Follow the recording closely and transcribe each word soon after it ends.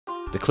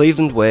The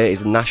Cleveland Way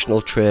is a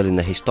national trail in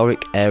the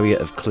historic area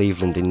of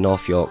Cleveland in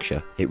North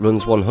Yorkshire. It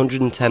runs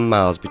 110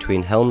 miles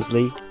between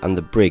Helmsley and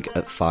the Brigg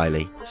at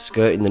Filey,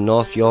 skirting the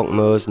North York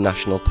Moors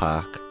National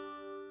Park.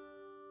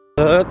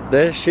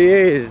 There she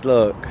is,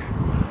 look.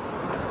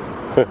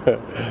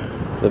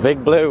 The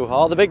big blue,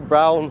 or the big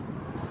brown,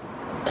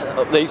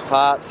 up these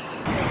parts.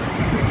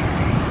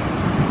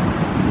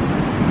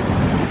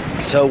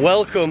 So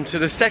welcome to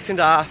the second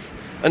half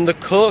and the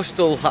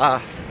coastal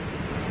half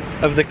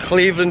of the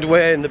Cleveland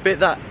Way, and the bit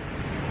that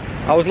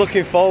I was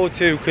looking forward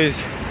to because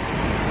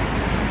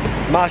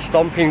my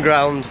stomping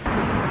ground.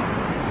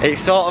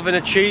 It's sort of an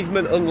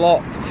achievement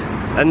unlocked,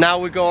 and now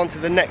we go on to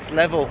the next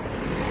level,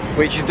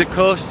 which is the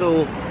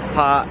coastal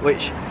part,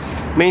 which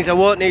means I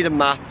won't need a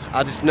map.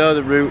 I just know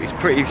the route. It's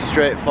pretty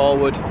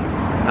straightforward,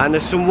 and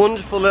there's some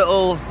wonderful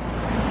little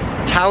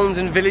towns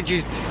and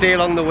villages to see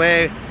along the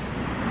way,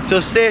 so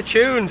stay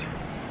tuned.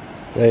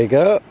 There you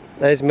go,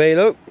 there's me,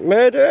 look,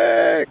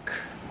 medic!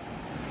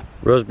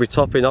 Roseberry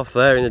topping off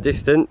there in the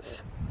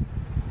distance.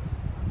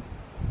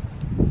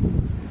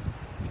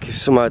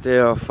 Gives some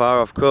idea how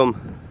far I've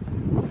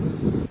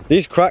come.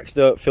 These cracks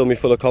don't fill me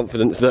full of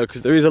confidence though,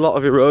 because there is a lot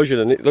of erosion,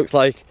 and it looks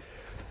like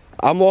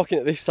I'm walking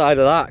at this side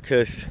of that,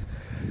 because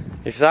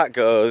if that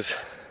goes,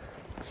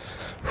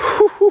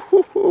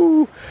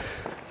 and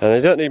I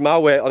don't need my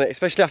weight on it,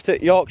 especially after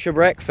Yorkshire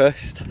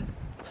breakfast.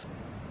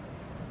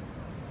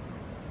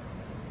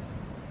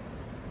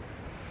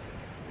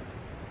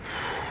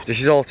 This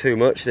is all too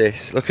much,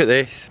 this. Look at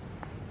this.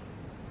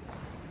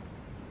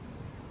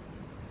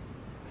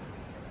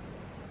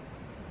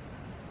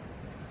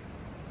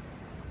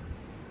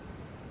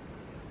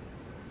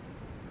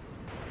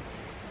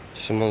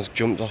 Someone's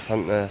jumped off,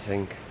 hasn't they, I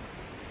think.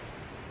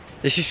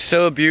 This is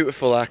so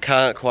beautiful, I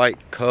can't quite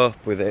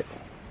cope with it.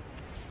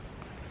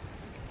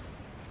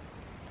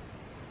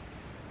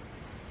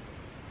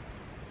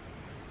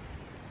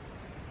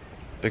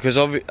 Because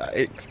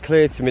it's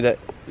clear to me that,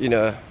 you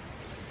know,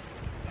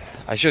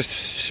 I was just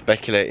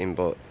speculating,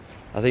 but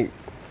I think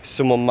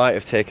someone might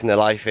have taken their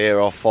life here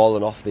or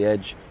fallen off the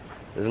edge.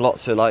 There's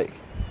lots of like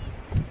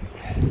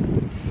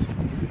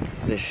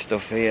this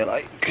stuff here,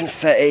 like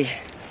confetti.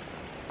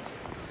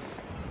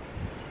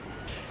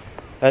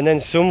 And then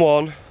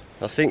someone,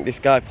 I think this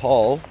guy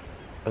Paul,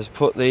 has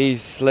put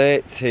these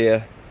slates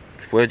here,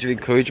 words of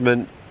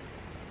encouragement,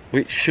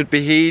 which should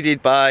be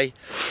heeded by,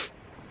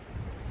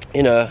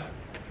 you know,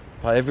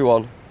 by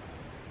everyone.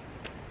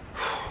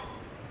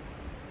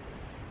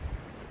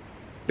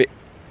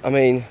 I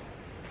mean,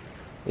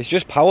 it's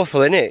just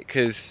powerful, isn't it?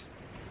 Because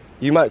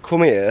you might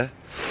come here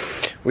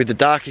with the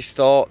darkest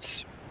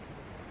thoughts.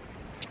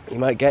 You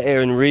might get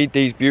here and read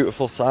these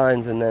beautiful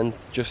signs and then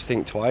just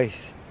think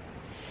twice.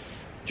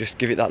 Just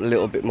give it that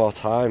little bit more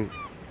time.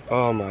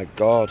 Oh my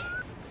God.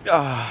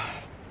 Ah.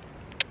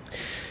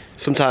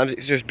 Sometimes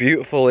it's just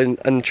beautiful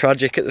and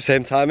tragic at the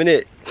same time,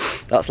 innit?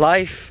 That's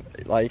life.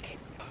 Like,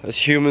 as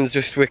humans,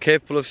 we're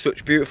capable of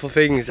such beautiful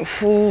things.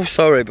 Oh,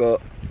 sorry,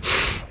 but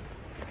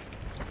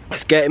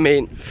it's getting me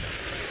in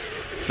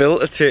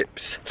filter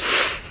tips.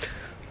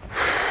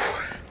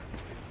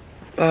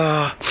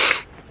 It's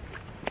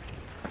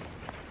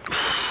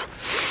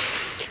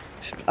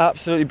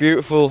absolutely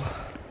beautiful.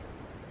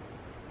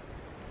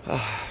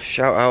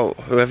 Shout out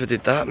whoever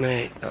did that,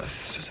 mate.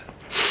 That's just...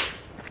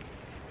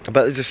 I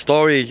bet there's a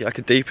story, like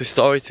a deeper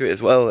story to it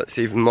as well, that's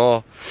even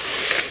more,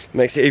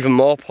 makes it even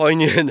more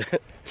poignant.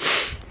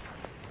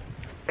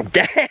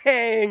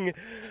 Dang!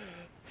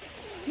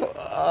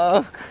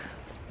 Fuck.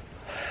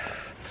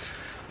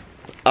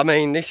 I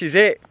mean, this is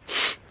it.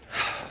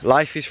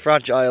 Life is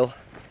fragile,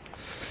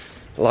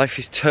 life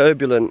is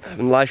turbulent,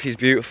 and life is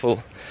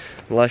beautiful,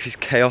 and life is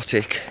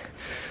chaotic.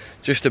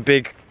 Just a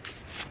big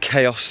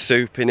chaos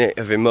soup in it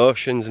of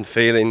emotions and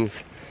feelings,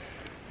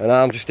 and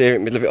I'm just here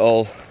in the middle of it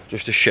all,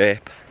 just a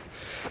shape,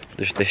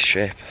 just this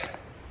shape.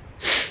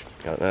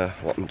 I don't know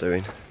what I'm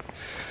doing,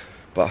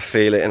 but I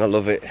feel it and I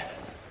love it.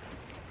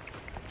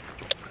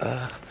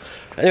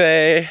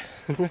 Anyway.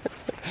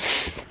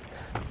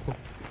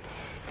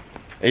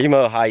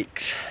 Emo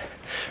hikes.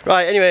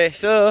 Right, anyway,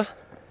 so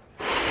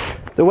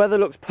the weather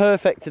looks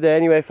perfect today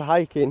anyway for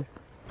hiking.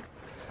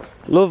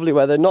 Lovely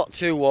weather, not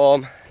too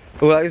warm.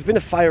 Well, there's been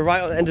a fire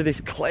right on the end of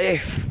this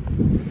cliff,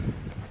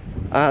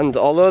 and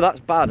although that's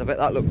bad, I bet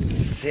that looks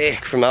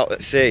sick from out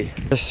at sea.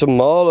 There's some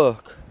more,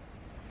 look.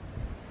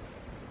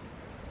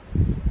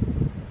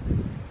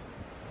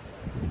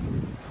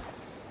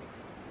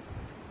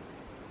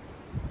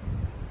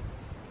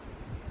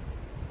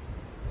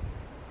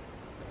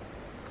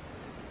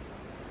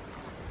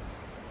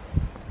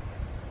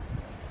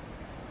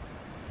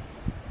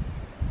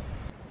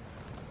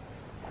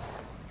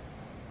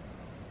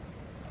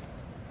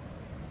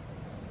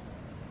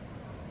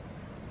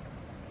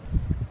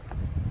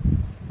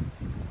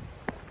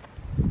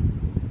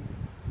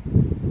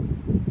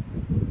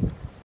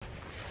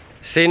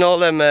 Seeing all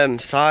them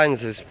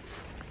signs has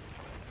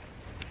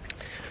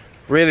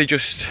really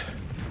just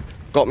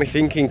got me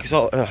thinking, because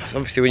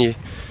obviously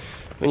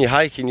when you're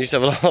hiking you just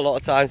have a lot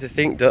of time to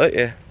think, don't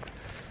you?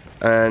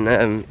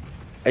 And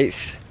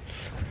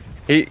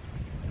it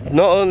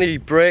not only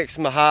breaks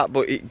my heart,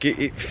 but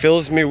it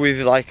fills me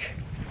with like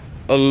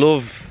a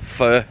love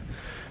for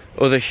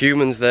other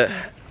humans,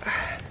 that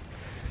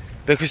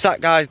because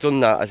that guy's done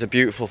that as a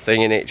beautiful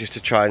thing in it, just to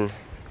try and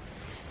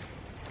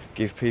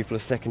give people a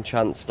second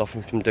chance, stop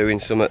them from doing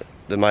something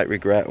they might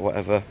regret or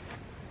whatever.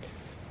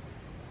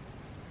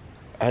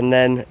 And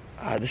then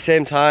at the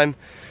same time,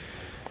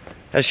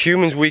 as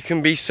humans, we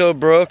can be so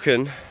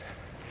broken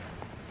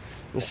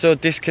and so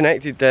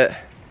disconnected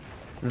that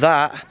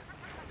that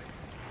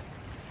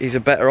is a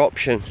better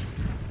option,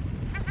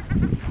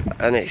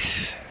 and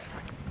it's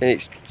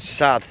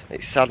sad.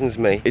 It saddens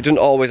me. It doesn't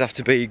always have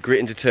to be grit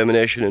and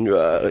determination and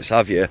let's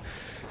have you.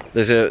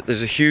 There's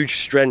a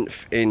huge strength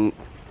in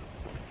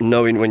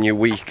knowing when you're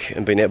weak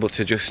and being able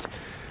to just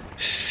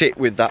sit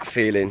with that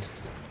feeling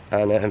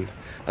and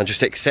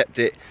just accept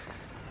it,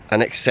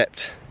 and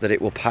accept that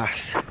it will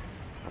pass.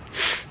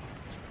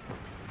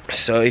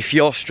 So if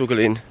you're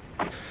struggling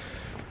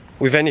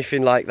with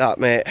anything like that,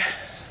 mate,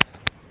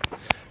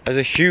 as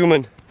a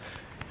human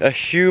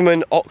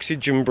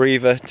oxygen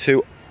breather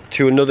to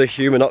another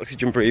human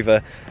oxygen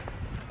breather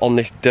on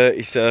this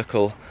dirty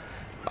circle,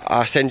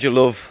 I send you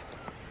love.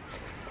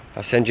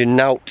 I send you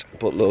naught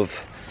but love.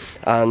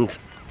 And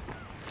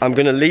I'm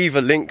gonna leave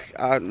a link,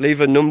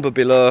 leave a number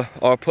below,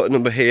 or I'll put a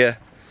number here,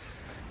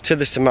 to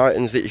the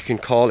Samaritans that you can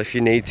call if you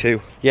need to.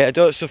 Yeah,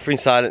 don't suffer in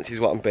silence is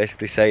what I'm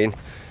basically saying.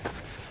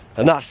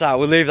 And that's that.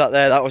 We'll leave that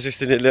there. That was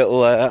just a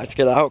little, I had to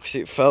get that out because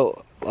it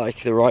felt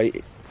like the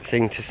right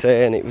thing to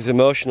say, and it was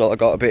emotional. I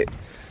got a bit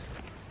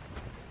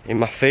in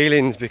my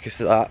feelings because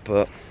of that,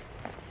 but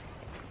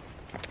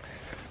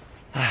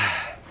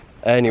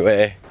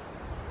anyway,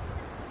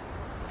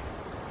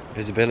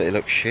 visibility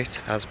looks shit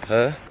as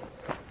per.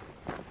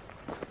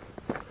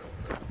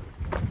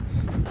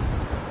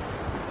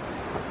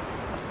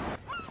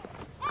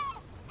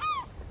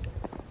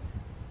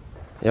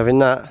 You having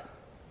that?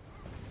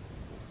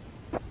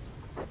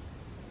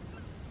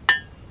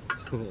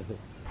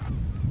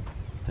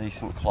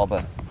 Decent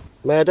clobber.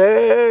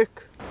 Medic!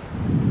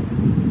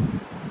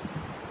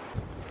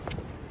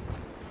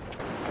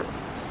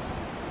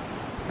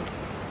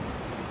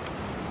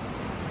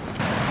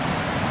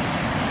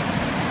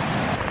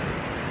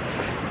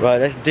 Right,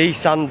 let's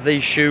desand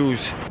these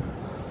shoes.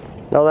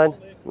 Now then,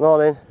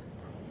 morning.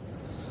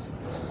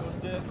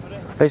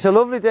 It's a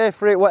lovely day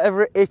for it,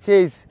 whatever it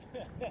is.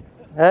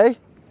 Hey?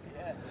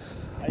 Yeah.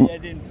 Are you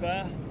heading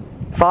far?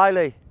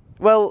 Filey.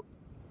 Well,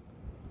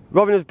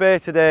 Robin Hood's Bay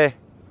today.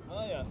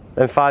 Oh yeah.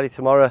 Then Filey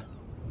tomorrow.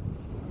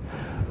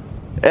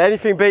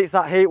 Anything beats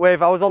that heat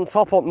wave. I was on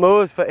top on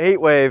Moors for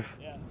Heatwave.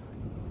 Yeah.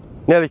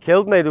 Nearly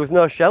killed me, there was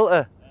no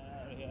shelter.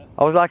 Yeah.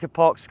 I was like a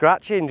pork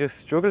scratching, just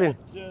struggling.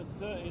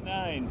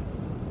 39.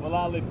 Well,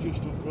 I live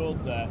just up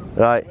road there.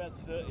 Right. We had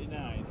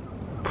 39.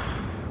 Do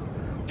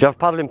you have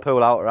paddling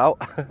pool out or out?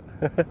 Right,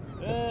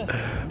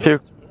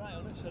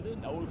 honest, I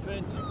didn't. I was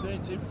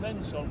painting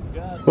fence on the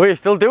garden. Well, you're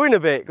still doing a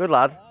bit, good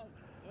lad.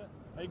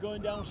 Are you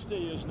going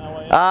downstairs now?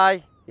 Are you?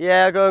 Aye,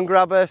 yeah, go and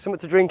grab something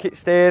to drink at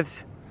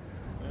Staithes.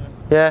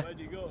 Yeah. Where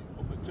do you go?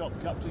 Up at top,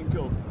 Captain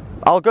Cook?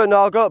 I'll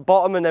go at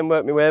bottom and then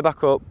work my way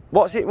back up.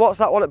 What's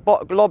that one at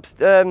bottom?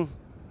 Lobster,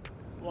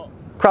 what?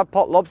 Crab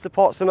pot, lobster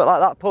pot, something like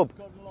that pub?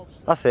 Cod and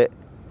lobster. That's it.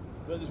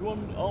 But there's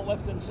one on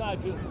left hand side,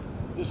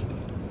 just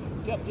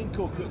Captain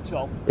Cook at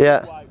top.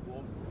 Yeah. White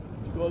one.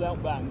 You go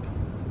down bank.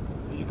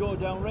 And you go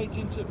down right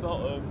into the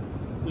bottom.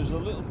 There's a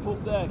little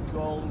pub there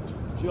called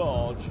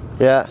George.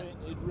 Yeah.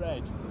 Painted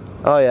red.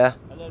 Oh yeah.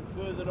 And then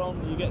further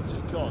on you get to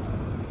Cod.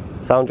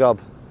 Sound job.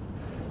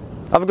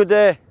 Have a good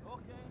day.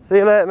 Okay. See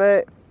you later,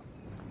 mate.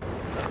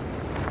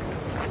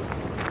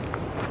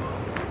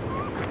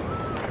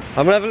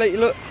 I'm gonna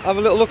have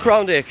a little look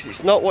around here because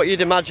it's not what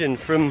you'd imagine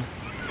from.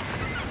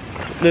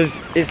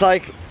 It's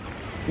like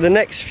the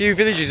next few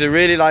villages are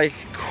really like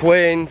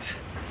quaint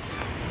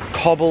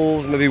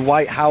cobbles, maybe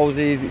white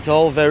houses. It's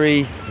all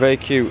very, very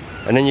cute.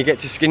 And then you get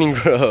to Skinning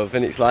Grove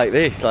and it's like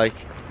this, like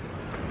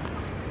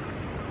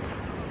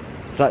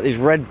it's like these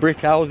red brick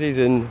houses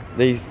and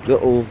these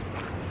little,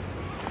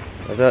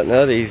 I don't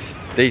know, these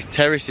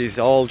terraces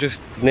all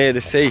just near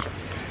the sea.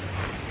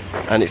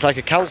 And it's like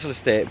a council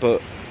estate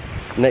but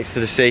next to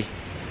the sea.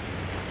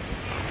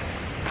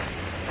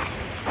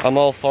 I'm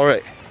all for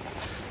it.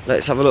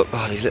 Let's have a look.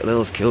 Oh, these little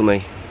hills kill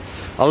me.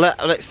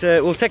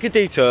 We'll take a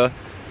detour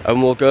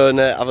and we'll go and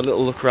have a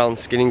little look around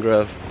Skinning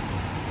Grove.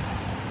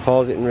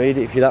 Pause it and read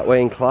it if you're that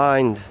way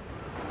inclined.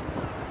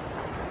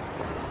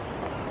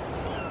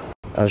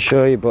 I'll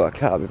show you, but I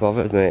can't be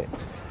bothered, mate.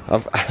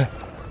 I'm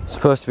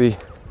supposed to be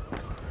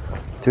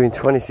doing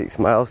 26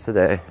 miles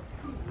today.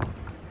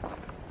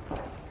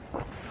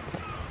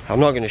 I'm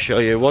not going to show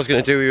you. I was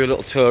going to do you a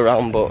little tour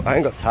around, but I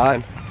ain't got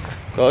time.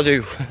 Got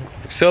to do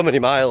so many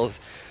miles.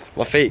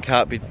 My feet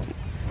can't be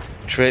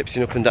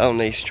traipsing up and down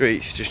these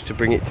streets just to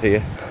bring it to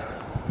you.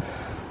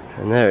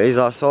 And there it is.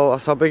 That's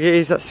how big it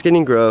is. That's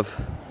Skinning Grove.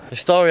 The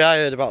story I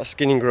heard about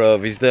Skinning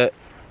Grove is that,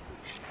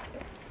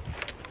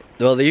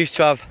 well, they used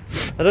to have,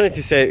 I don't know if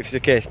they say if it's the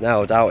case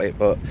now, I doubt it,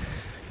 but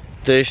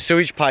the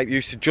sewage pipe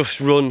used to just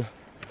run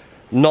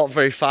not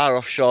very far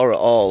offshore at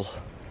all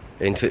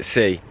into the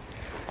sea,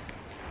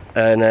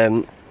 and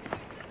there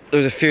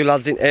was a few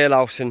lads in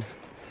alehouse, and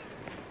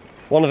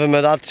one of them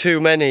had had too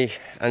many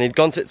and he'd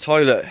gone to the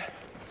toilet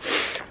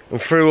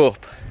and threw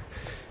up,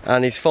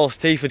 and his false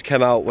teeth had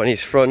come out when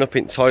he's thrown up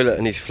in the toilet,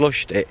 and he's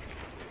flushed it,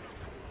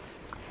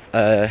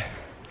 and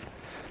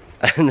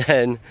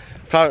then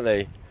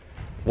apparently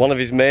one of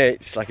his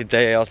mates, like a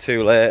day or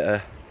two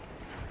later,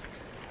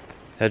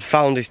 had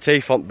found his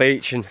teeth on the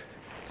beach and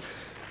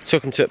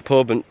took him to the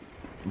pub, and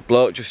the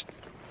bloke just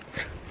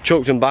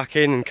chucked him back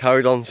in and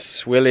carried on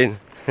swilling.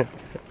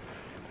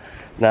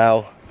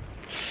 Now,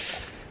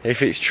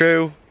 if it's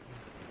true,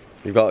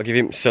 you've got to give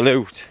him a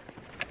salute.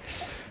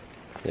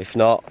 If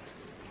not,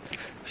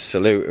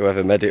 salute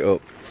whoever made it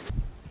up.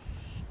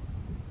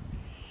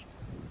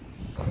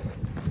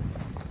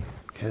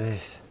 Look at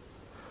this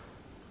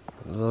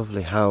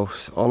lovely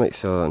house on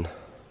its own,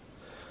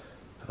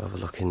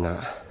 overlooking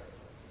that.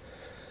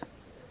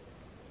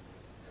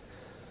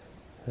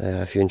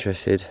 There, if you're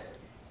interested.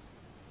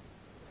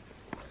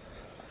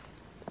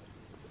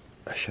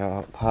 Shout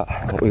out,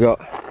 Pat. What we got,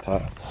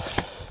 Pat?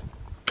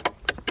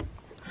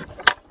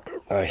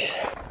 Nice.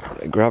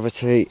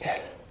 Gravity.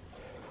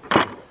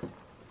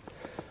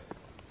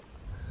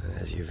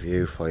 There's your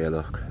view for you,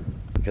 look.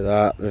 Look at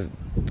that. The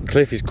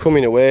cliff is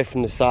coming away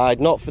from the side,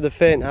 not for the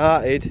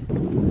faint-hearted.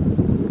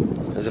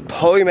 There's a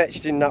poem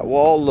etched in that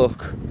wall,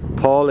 look.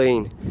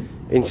 Pauline,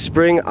 in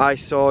spring I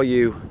saw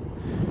you.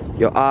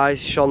 Your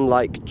eyes shone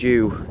like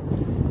dew.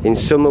 In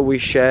summer we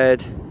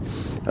shared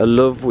a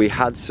love we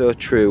had so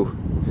true.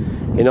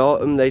 In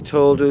autumn they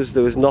told us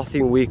there was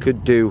nothing we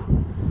could do.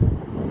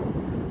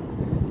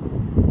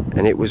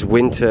 And it was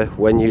winter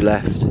when you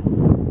left.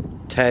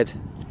 Ted.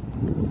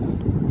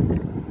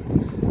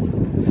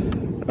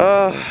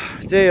 Oh,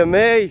 dear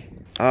me.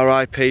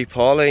 R.I.P.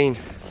 Pauline.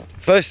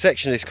 First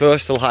section of this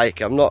coastal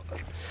hike,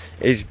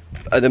 is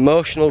an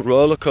emotional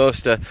roller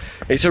coaster.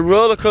 It's a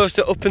roller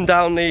coaster up and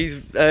down these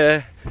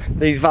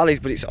valleys,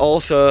 but it's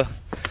also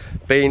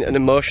been an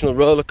emotional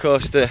roller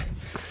coaster.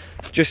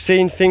 Just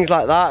seeing things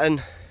like that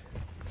and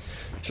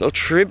little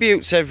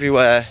tributes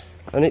everywhere,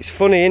 and it's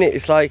funny, innit?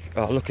 It's like,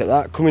 oh, look at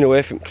that, coming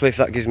away from the cliff,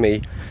 that gives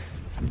me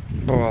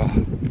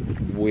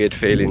weird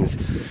feelings.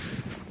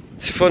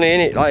 It's funny,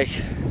 innit? Like,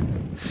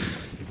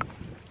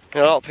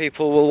 a lot of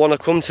people will want to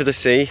come to the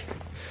sea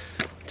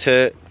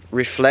to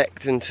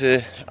reflect and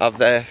to have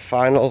their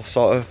final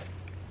sort of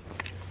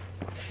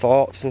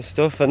thoughts and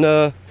stuff. I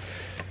know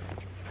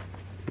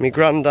my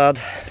granddad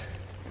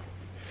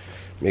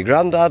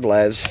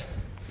Les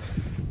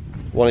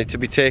wanted to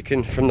be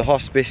taken from the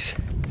hospice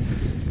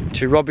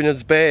to Robin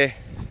Hood's Bay,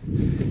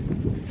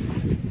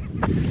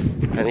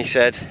 and he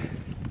said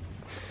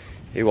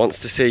he wants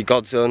to see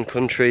God's own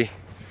country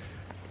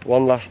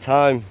one last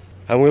time,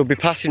 and we'll be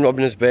passing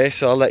Robin Hood's Bay,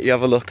 so I'll let you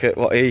have a look at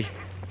what he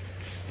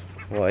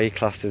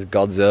classed as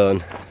God's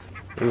own.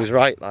 He was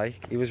right, like,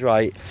 he was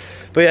right.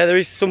 But yeah, there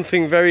is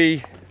something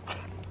very,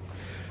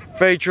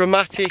 very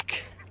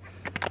dramatic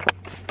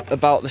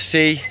about the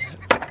sea.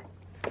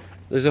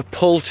 There's a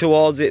pull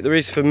towards it. There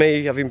is for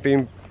me, having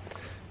been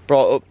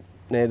brought up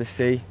near the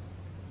sea.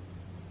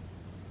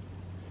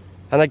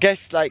 And I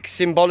guess, like,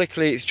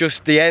 symbolically, it's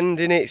just the end,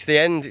 innit? It's the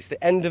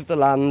end of the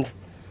land.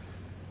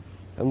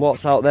 And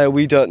what's out there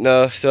we don't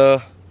know,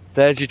 so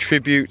there's your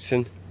tributes,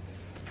 and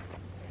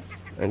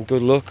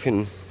good luck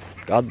and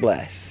God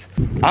bless.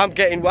 I'm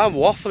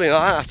waffling.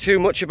 I don't know too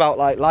much about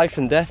like life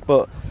and death,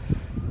 but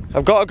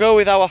I've got to go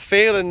with how I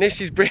feel, and this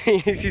is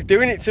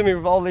doing it to me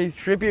with all these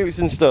tributes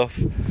and stuff.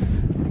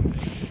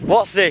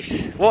 What's this?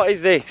 What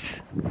is this?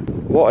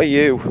 What are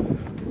you?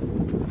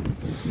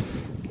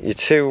 You're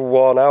too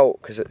worn out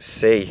because it's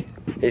sea.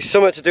 It's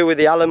something to do with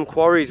the alum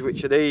quarries,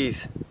 which are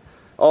these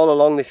all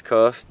along this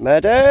coast.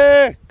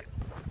 Medic!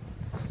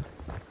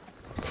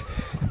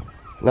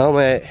 No,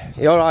 mate,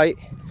 you alright?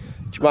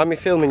 Do you mind me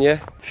filming you?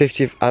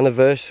 50th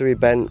anniversary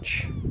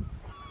bench.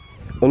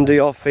 Under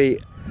your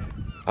feet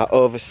are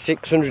over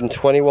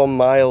 621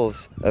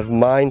 miles of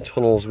mine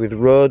tunnels with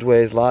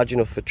roadways large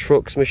enough for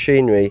trucks,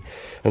 machinery,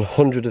 and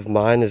hundreds of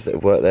miners that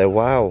have worked there.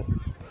 Wow.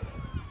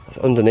 That's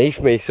underneath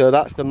me, so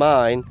that's the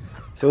mine.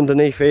 So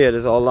underneath here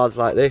there's all lads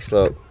like this,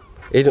 look.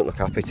 He don't look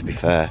happy, to be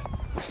fair.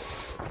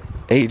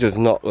 He does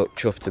not look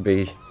chuffed to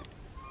be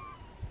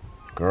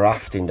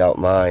grafting out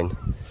mine.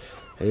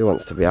 He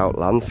wants to be out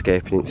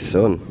landscaping in the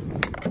sun.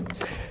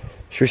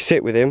 Should we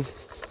sit with him?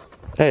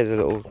 There's a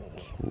little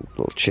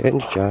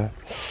change jar.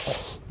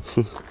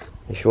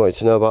 If you wanted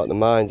to know about the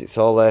mines, it's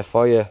all there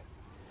for you.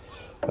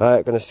 I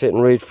ain't going to sit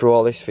and read through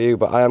all this for you,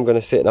 but I am going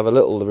to sit and have a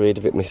little read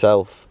of it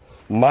myself.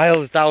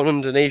 Miles down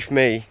underneath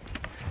me,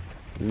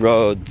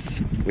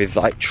 roads with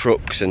like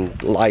trucks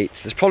and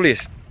lights.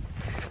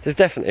 There's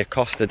definitely a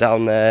Costa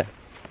down there.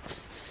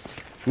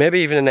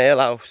 Maybe even an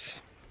alehouse.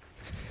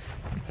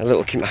 I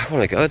want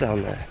to go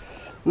down there.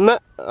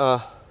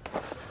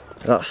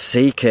 That's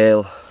sea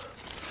kale.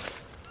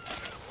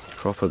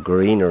 Proper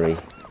greenery.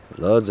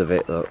 Loads of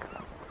it, look.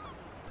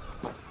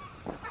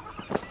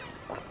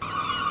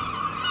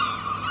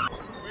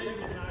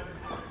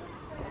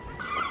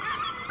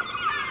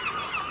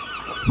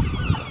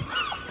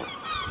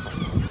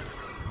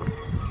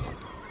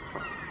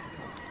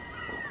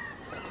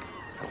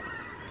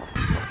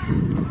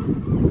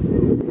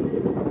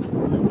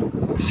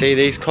 See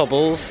these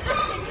cobbles?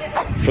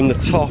 From the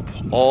top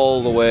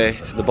all the way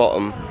to the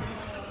bottom,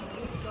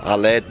 I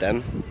laid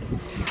them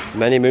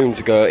many moons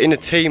ago in a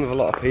team of a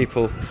lot of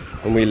people,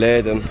 and we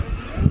laid them,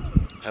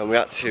 and we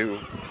had to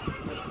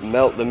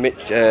melt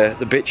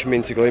the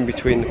bitumen to go in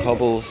between the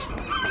cobbles,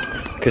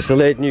 because they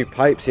laid new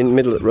pipes in the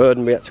middle of the road,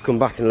 and we had to come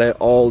back and lay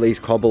all these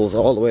cobbles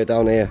all the way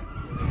down here.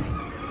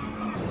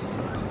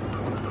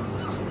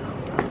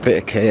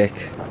 Bit of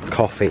cake,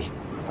 coffee.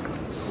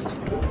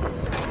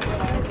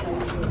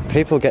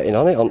 People getting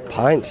on it on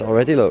pints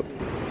already, look.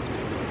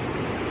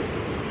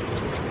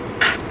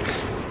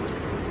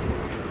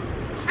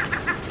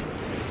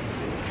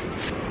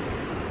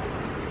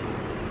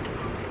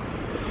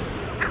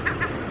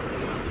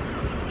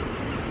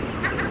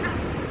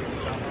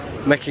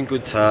 Making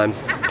good time.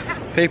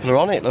 People are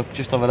on it, look,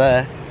 just over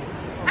there.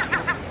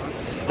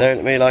 Staring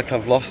at me like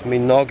I've lost me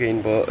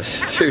noggin, but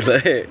it's too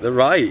late. They're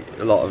right,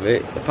 a lot of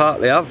it. They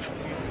partly have.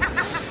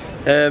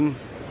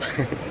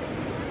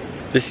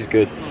 This is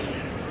good.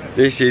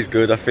 This is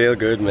good, I feel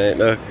good, mate,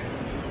 look.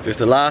 Just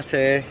a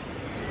latte.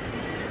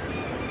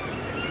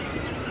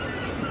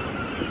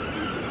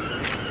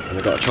 And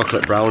I got a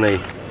chocolate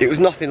brownie. It was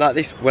nothing like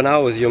this when I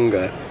was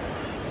younger.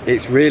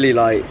 It's really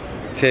like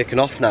taken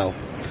off now,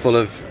 full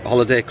of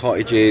holiday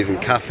cottages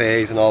and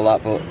cafes and all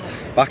that, but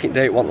back in the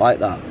day it wasn't like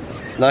that.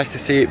 It's nice to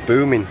see it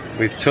booming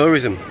with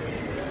tourism,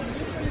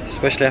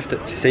 especially after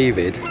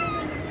Seavid.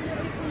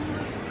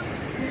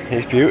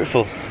 It's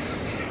beautiful.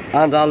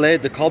 And I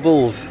laid the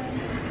cobbles.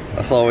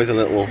 That's always a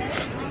little...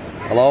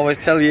 I'll always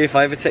tell you if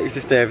I ever take you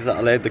to Staves that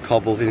I laid the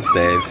cobbles in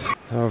Staves.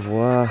 Au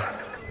revoir.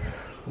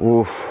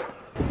 Oof.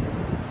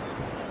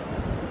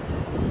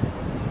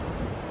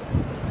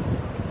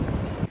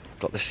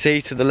 Got the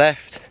sea to the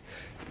left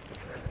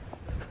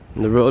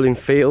and the rolling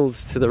fields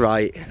to the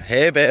right.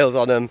 Hay bales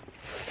on them.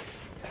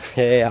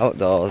 Hey,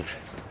 outdoors.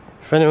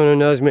 For anyone who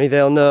knows me,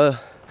 they'll know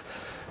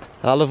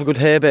I love a good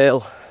hay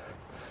bale.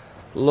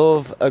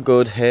 Love a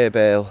good hay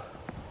bale.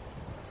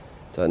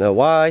 Don't know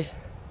why.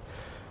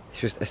 It's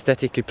just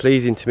aesthetically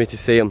pleasing to me to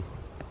see them.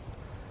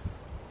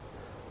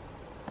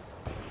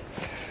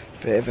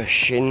 Bit of a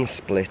shin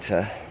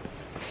splitter.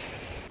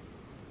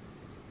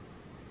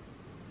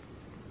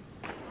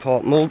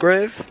 Port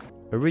Mulgrave.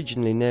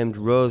 Originally named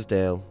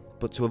Rosedale,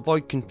 but to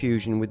avoid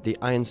confusion with the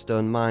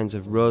ironstone mines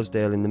of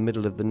Rosedale in the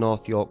middle of the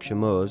North Yorkshire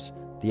moors,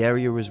 the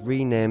area was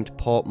renamed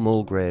Port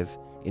Mulgrave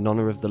in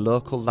honour of the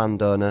local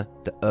landowner,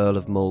 the Earl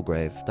of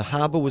Mulgrave. The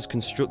harbour was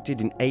constructed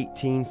in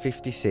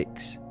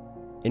 1856.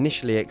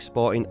 Initially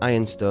exporting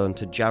ironstone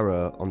to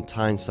Jarrow on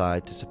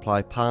Tyneside to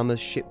supply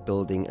Palmer's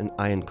shipbuilding and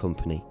iron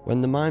company.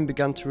 When the mine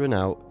began to run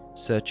out,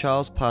 Sir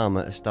Charles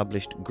Palmer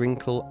established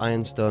Grinkle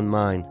Ironstone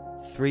Mine,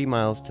 3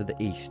 miles to the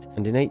east,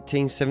 and in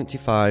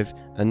 1875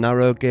 a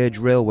narrow gauge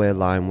railway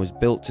line was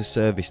built to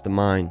service the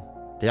mine.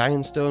 The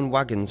ironstone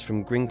wagons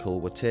from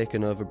Grinkle were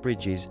taken over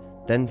bridges,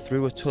 then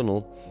through a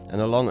tunnel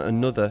and along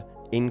another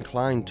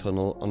inclined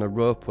tunnel on a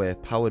ropeway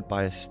powered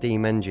by a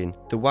steam engine.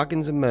 The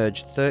wagons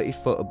emerged 30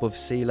 foot above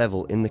sea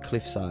level in the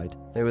cliffside.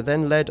 They were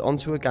then led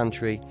onto a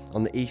gantry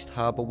on the east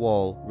harbour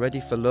wall,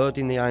 ready for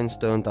loading the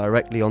ironstone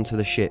directly onto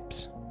the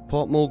ships.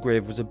 Port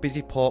Mulgrave was a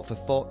busy port for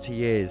 40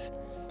 years,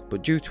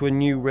 but due to a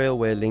new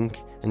railway link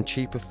and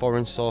cheaper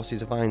foreign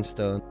sources of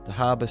ironstone, the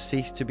harbour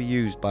ceased to be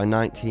used by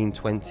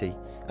 1920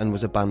 and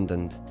was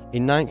abandoned.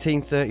 In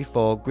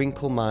 1934,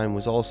 Grinkle Mine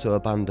was also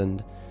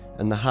abandoned,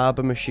 and the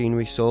harbour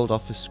machinery sold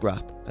off as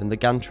scrap, and the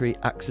gantry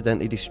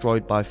accidentally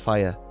destroyed by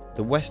fire.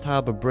 The West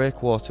Harbour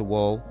breakwater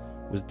wall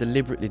was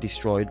deliberately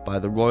destroyed by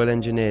the Royal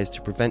Engineers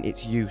to prevent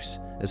its use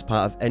as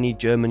part of any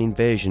German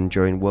invasion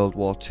during World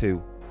War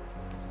II.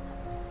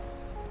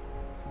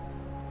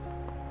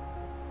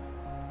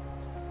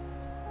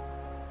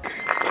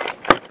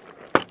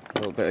 A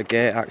little bit of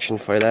gate action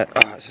for you there.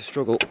 Ah, it's a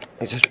struggle.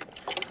 It's just...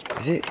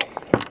 Is it?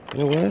 You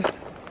know where?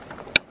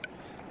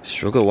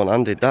 Struggle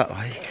one-handed that,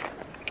 like.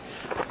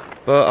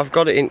 But I've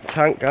got it in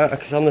tank,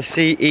 because I'm the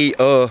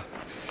CEO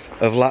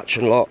of Latch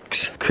and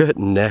Locks. Good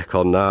neck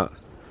on that.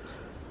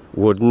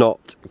 Would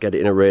not get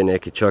it in a rear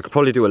naked choke. I could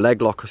probably do a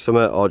leg lock or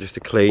something, or just a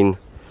clean.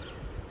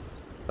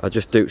 I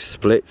just do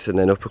splits and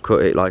then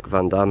uppercut it like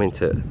Van Damme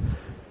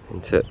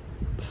into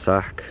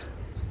sack.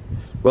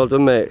 Well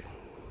done, mate.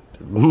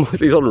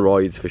 He's on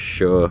roids for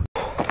sure.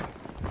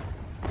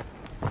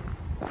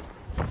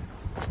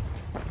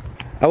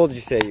 How old did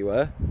you say you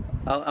were?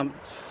 I'm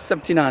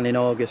 79 in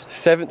August.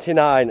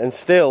 79 and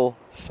still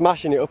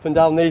smashing it up and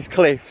down these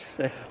cliffs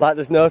like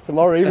there's no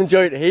tomorrow, even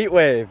during the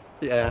Heatwave.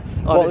 Yeah.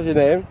 What was your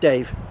name?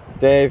 Dave.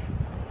 Dave.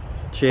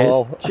 Cheers.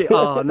 Paul.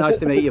 Oh, nice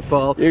to meet you,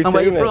 Paul. You and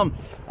where are you mate. from?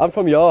 I'm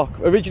from York,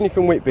 originally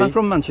from Whitby. I'm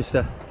from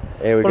Manchester.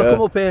 Here we Well, go. I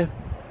come up here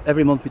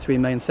every month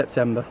between May and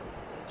September.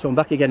 So I'm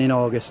back again in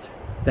August,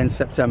 then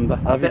September.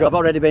 I've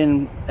already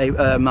been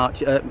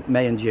March,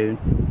 May and June.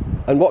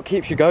 And what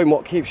keeps you going?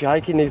 What keeps you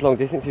hiking these long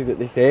distances at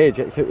this age?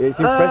 It's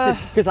impressive,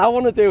 because I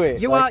want to do it.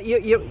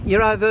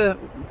 You're either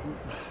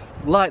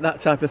like that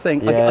type of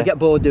thing. Yeah. I get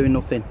bored doing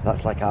nothing.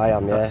 That's like I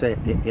am, yeah. That's it,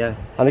 yeah.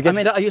 And I guess, I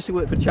mean, I used to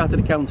work for chartered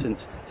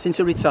accountants. Since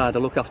I retired, I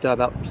look after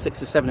about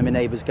 6 or 7 of my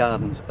neighbours'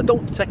 gardens. I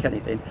don't take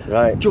anything.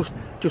 Right. Just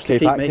to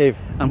keep active.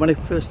 me. And when the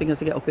first thing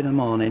is I get up in the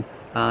morning,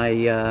 I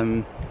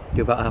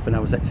do about half an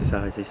hour's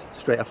exercises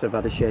straight after I've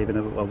had a shave and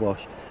a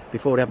wash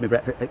before I have my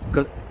breakfast.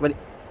 Because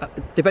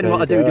depending on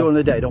what I do during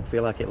the day, I don't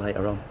feel like it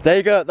later on. There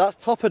you go. That's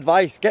top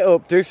advice. Get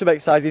up, do some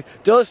exercises.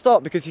 Don't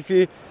stop, because if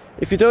you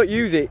don't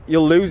use it,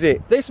 you'll lose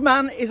it. This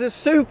man is a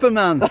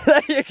superman.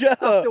 There you go.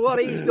 After what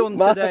he's done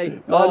today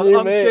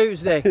on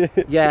Tuesday.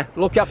 Yeah,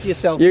 look after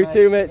yourself. You mate.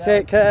 too, mate. Yeah.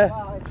 Take care.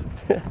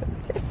 Bye.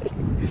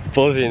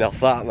 Buzzing off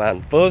that,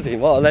 man. Buzzing.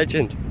 What a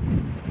legend.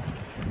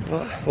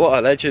 What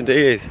a legend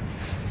he is.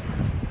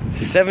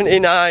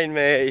 79,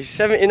 mate. He's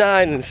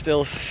 79 and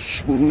still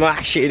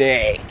smashing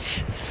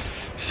it.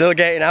 Still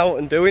getting out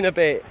and doing a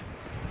bit.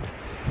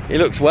 He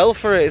looks well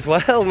for it as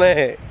well,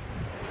 mate.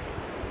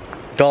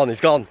 Gone,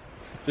 he's gone.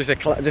 Just a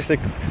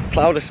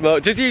cloud of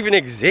smoke. Does he even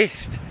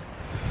exist?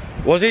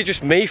 Was he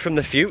just me from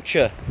the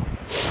future?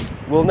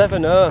 We'll never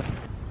know.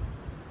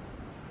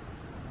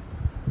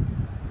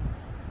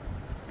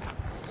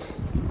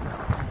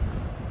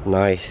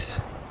 Nice.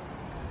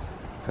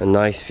 A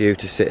nice view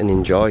to sit and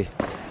enjoy.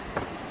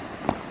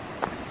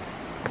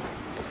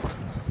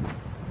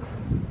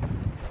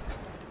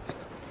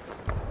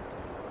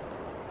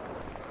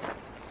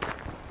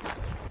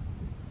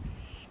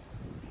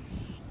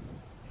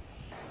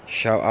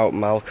 Shout out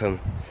Malcolm.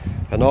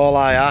 And all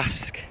I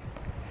ask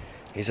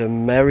is a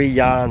merry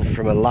yarn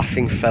from a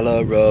laughing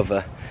fellow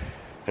rover,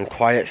 and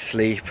quiet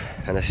sleep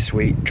and a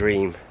sweet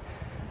dream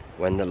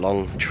when the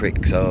long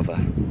trick's over.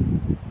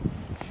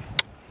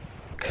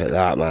 Look at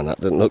that, man. That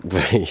doesn't look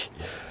very...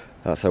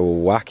 That's a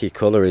wacky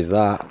colour, is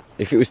that?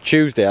 If it was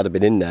Tuesday, I'd have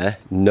been in there,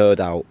 no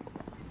doubt.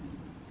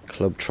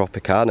 Club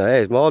Tropicana. Hey,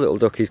 there's more little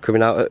duckies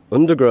coming out at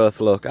undergrowth,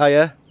 look. Are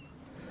you?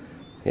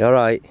 You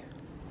alright?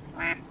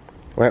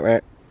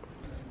 Wait.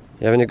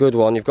 You having a good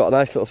one? You've got a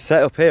nice little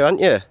setup here, haven't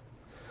you?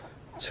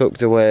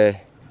 Tucked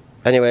away.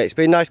 Anyway, it's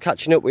been nice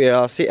catching up with you.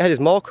 I'll see. Hey, there's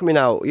more coming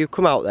out. You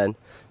come out then.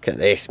 Look at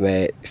this,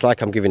 mate. It's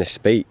like I'm giving a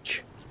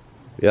speech.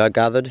 We are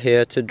gathered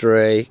here to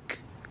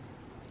Drake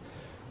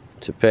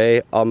to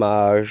pay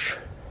homage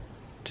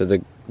to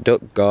the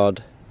duck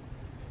god,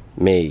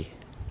 me.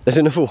 There's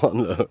another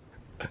one, look.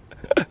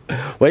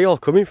 Where are you all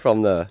coming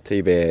from there,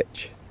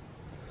 TBH?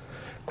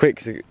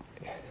 Quick,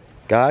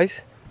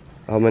 guys.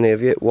 How many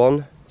of you?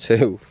 1,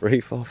 2, 3,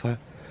 4, 5.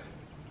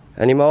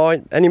 Any more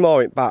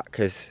in back,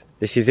 because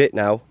this is it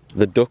now.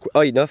 The duck.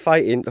 Oh, you're not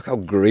fighting. Look how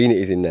green it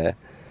is in there.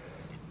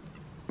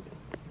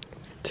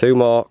 2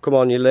 more. Come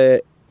on, you're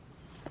late.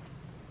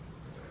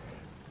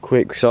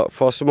 Quick, so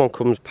before someone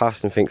comes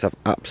past and thinks I've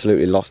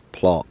absolutely lost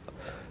plot.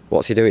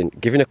 What's he doing?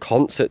 Giving a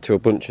concert to a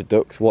bunch of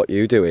ducks. What are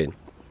you doing?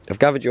 I've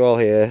gathered you all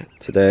here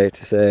today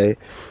to say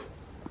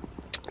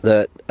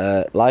that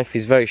life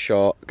is very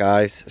short,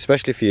 guys.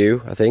 Especially for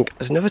you, I think.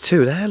 There's another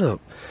 2 there,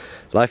 look.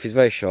 Life is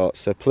very short,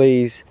 so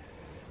please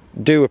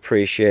do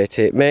appreciate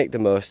it. Make the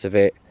most of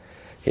it.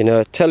 You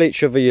know, tell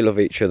each other you love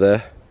each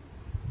other.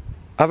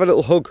 Have a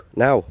little hug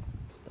now.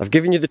 I've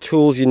given you the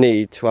tools you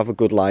need to have a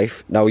good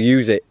life. Now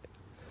use it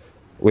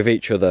with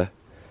each other.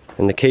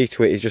 And the key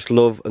to it is just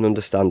love and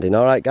understanding.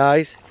 Alright,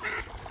 guys?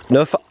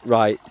 No,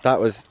 right, that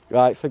was...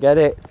 Right, forget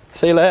it.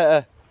 See you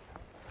later.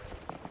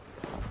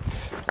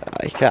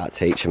 You can't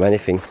teach them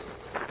anything.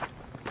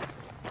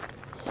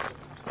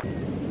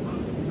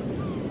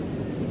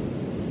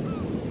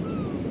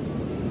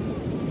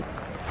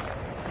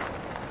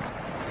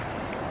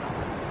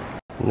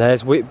 And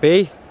there's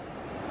Whitby.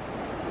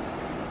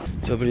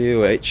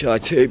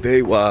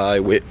 W-H-I-T-B-Y,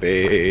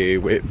 Whitby.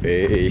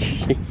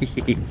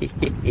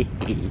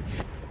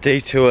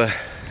 Detour.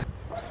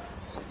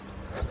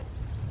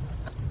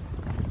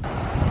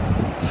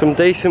 Some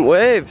decent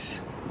waves.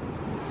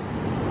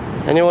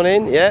 Anyone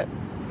in? Yeah.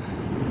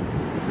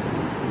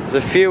 There's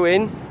a few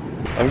in.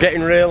 I'm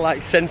getting real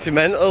like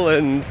sentimental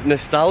and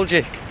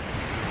nostalgic.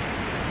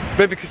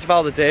 Maybe because of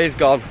how the day's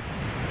gone.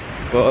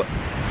 But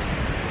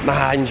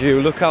mind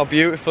you, look how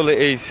beautiful it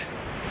is.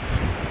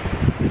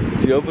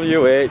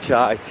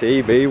 W-H-I-T-B-Y.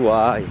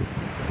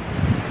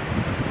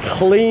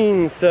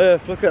 Clean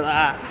surf, look at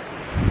that.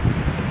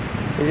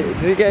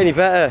 Does it get any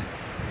better?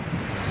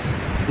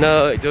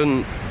 No, it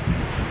doesn't.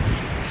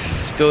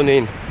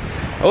 Stunning.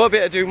 I won't be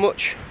able to do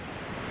much.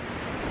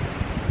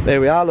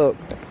 There we are, look.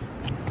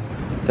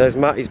 There's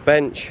Matty's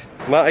bench.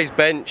 Matty's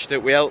bench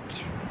that we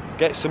helped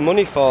get some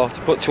money for,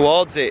 to put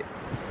towards it.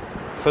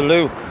 For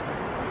Luke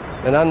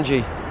and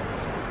Angie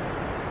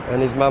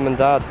and his mum and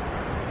dad.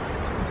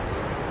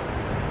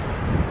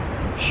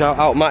 Shout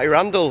out Matty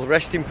Randall,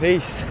 rest in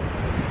peace.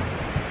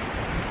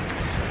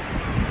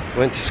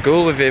 Went to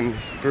school with him,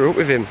 grew up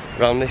with him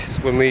around this,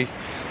 when we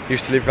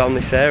used to live around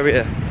this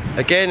area.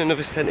 Again,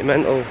 another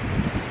sentimental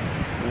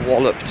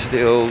wallop to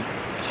the old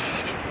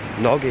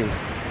noggin.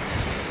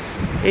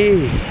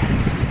 Hey.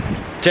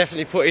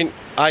 Definitely putting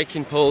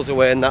hiking poles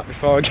away and that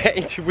before I get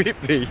into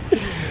Whitby.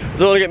 I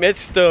don't want to get my head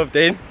stoved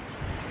in.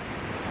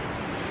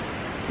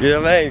 You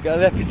know what I mean? Got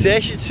a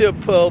reputation to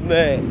uphold,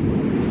 mate.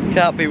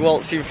 Can't be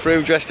waltzing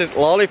through dressed as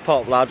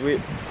lollipop, lad.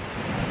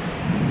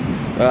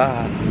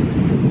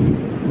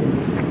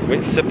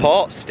 With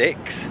support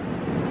sticks.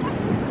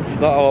 It's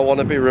not how I want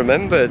to be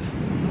remembered.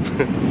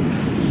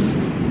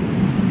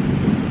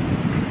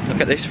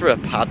 Look at this for a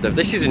pad.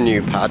 This is a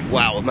new pad.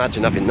 Wow,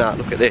 imagine having that.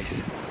 Look at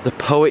this. The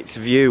Poet's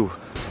View.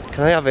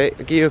 Can I have it?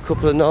 I'll give you a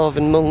couple of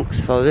Northern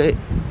monks for it.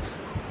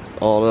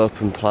 All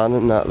open plan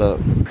and that,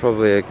 look.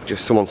 Probably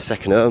just someone's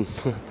second home.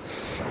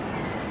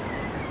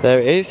 There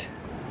it is.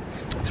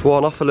 It's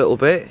worn off a little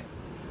bit.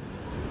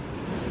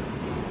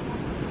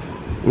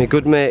 My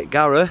good mate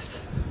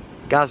Gareth,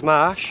 Gaz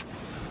Marsh,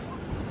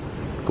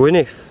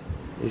 Gwyneth,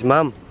 his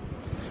mum.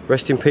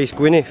 Rest in peace,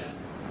 Gwyneth.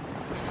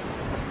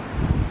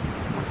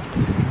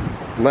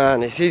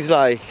 Man, this is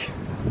like...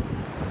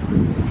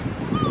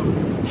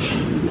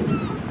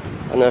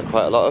 I know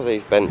quite a lot of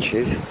these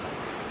benches.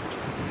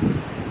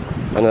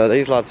 I know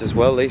these lads as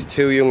well, these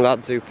two young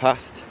lads who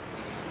passed,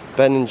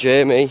 Ben and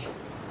Jamie.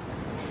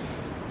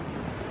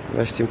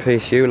 Rest in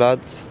peace, you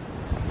lads.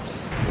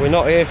 We're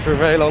not here for a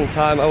very long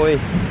time, are we?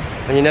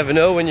 And you never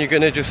know when you're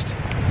going to just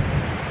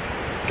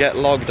get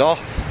logged off.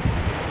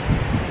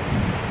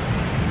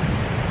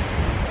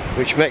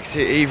 Which makes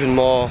it even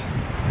more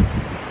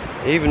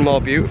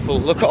beautiful.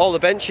 Look at all the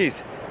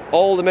benches,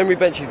 all the memory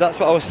benches. That's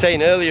what I was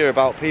saying earlier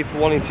about people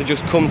wanting to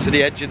just come to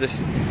the edge of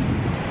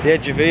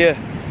here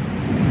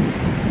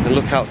and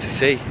look out to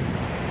sea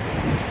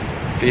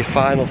for your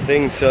final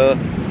thing. So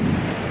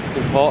it's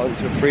important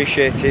to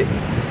appreciate it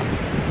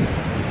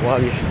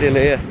while you're still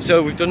here.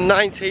 So we've done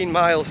 19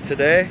 miles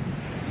today.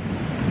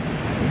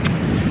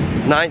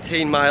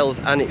 19 miles,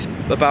 and it's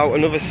about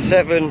another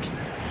 7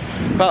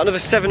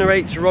 or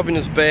 8 to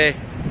Robiners Bay.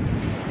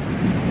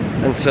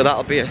 And so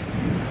that'll be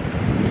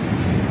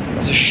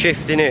that's a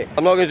shift in it.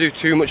 I'm not going to do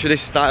too much of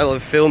this style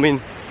of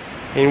filming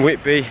in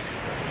Whitby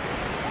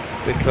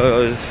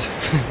because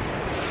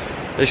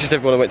it's just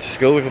everyone I went to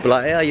school with will be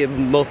like, hey, you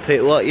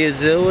muppet, what you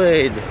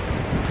doing?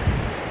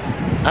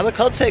 I'm a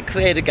content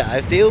creator,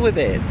 guys, deal with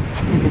it.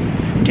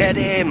 Get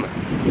him.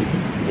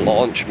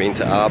 Launch me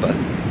into harbour,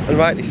 and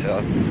rightly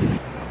so.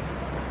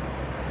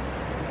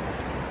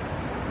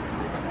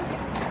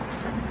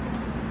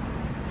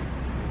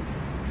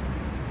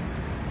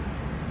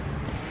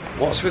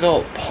 What's with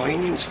all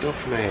poignant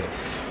stuff, mate?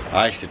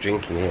 I used to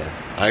drink in here.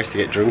 I used to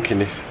get drunk in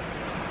this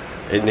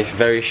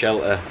very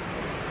shelter.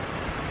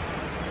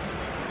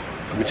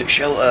 We took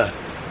shelter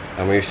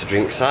and we used to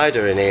drink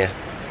cider in here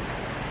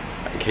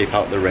and keep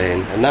out the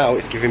rain. And now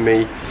it's giving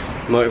me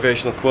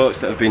motivational quotes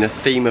that have been a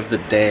theme of the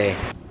day.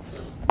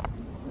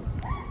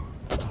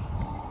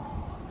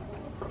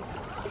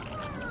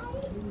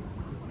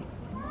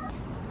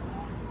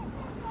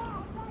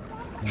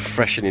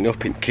 Freshening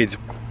up in kids'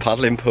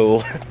 paddling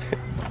pool.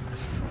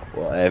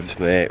 Whatevs,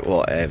 mate,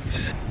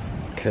 whatevs.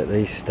 Look at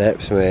these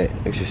steps, mate.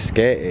 It's just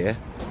skate here.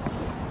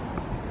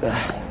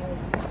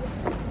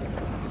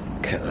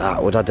 Look at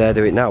that. Would I dare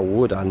do it now?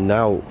 Would I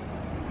now?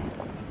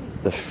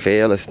 The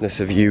fearlessness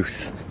of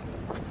youth.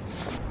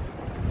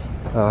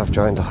 Oh, I've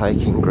joined a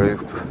hiking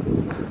group.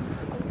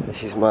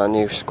 This is my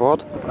new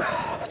squad.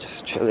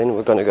 Just chilling.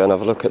 We're going to go and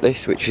have a look at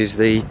this, which is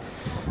the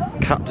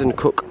Captain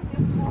Cook.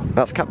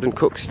 That's Captain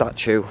Cook's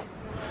statue.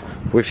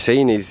 We've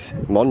seen his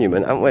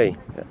monument, haven't we?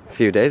 A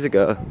few days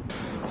ago.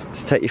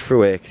 Let's take you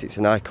through here because it's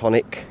an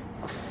iconic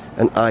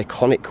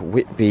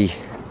Whitby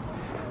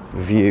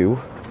view.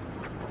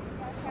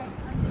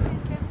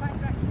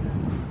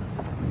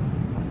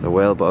 The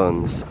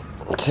whalebones.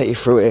 I'll take you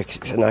through here because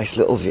it's a nice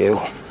little view.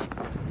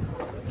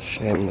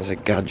 Shame there's a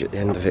gadget at the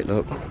end of it,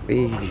 look.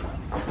 Whee.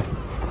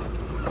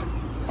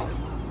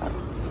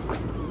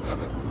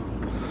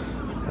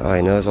 Oh,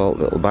 he knows all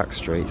the little back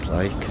streets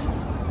like.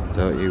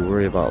 Don't you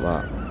worry about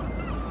that.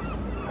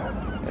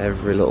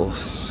 Every little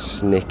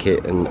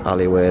snicket and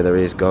alleyway there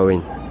is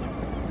going.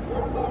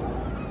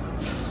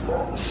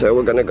 So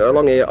we're going to go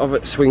along here, over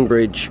at Swing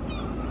Bridge,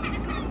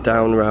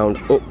 down round,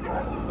 up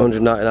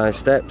 199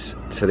 steps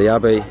to the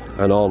Abbey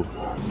and on.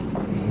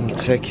 I'll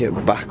take you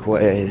back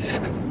ways.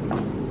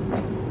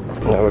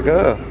 There we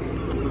go,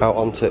 out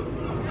onto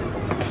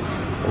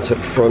the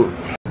front.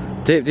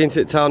 Dipped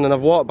into the town and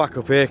I've walked back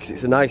up here because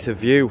it's a nicer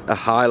view. A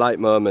highlight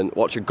moment,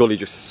 watch a gully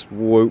just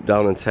swoop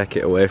down and take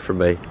it away from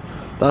me.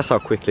 That's how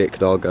quickly it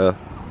could all go.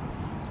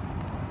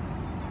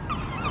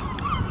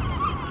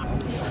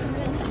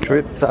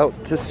 Trips out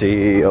to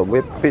sea on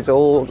Whitby's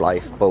old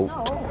lifeboat.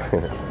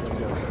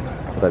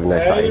 I don't know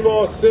if that is. Any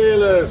more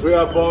sailors? We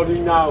are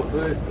boarding now for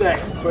this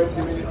next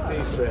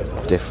 20-minute sea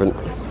trip. Different.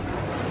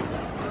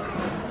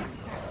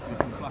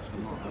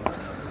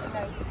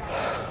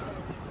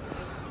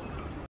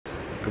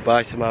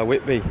 Goodbye to my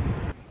Whitby.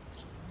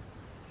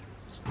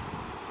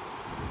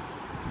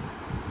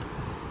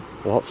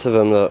 Lots of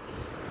them, look.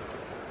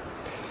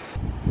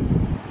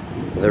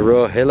 The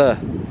Roe Hiller,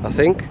 I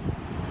think.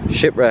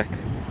 Shipwreck.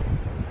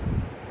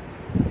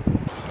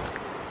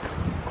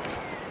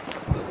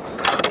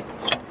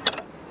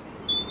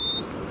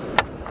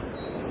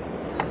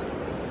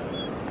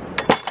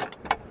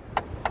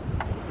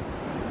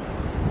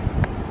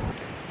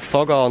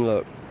 Foghorn,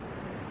 look.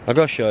 I'll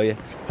go show you.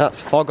 That's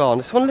Foghorn.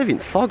 Does someone live in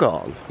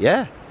Foghorn?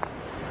 Yeah.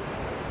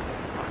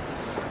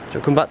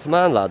 Shall we come back to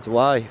mine, lads?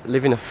 Why?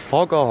 Live in a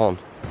Foghorn.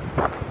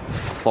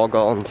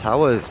 Foghorn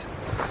Towers.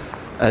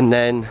 And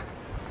then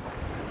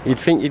you'd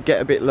think you'd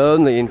get a bit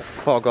lonely in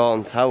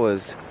Foghorn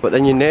Towers, but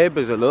then your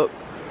neighbours are, look,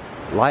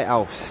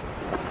 Lighthouse.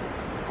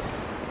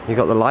 You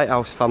got the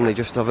Lighthouse family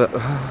just over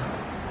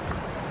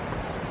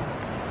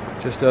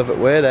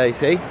where there, you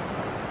see?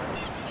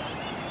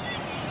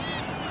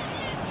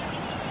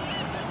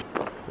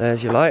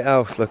 There's your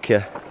lighthouse, look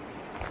here.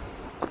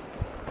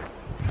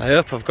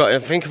 I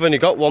think I've only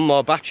got one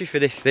more battery for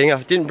this thing.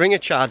 I didn't bring a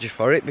charger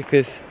for it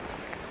because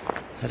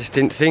I just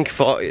didn't think,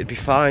 thought it'd be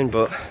fine,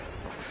 but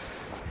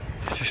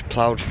I just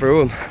ploughed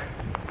through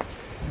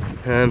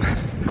them.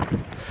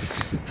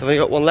 So I've only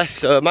got one left,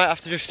 so I might have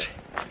to just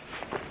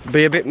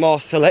be a bit more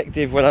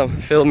selective when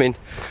I'm filming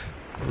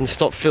and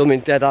stop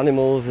filming dead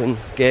animals and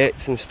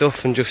gates and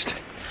stuff and just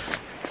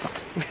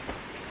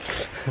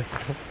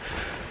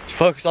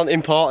focus on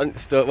important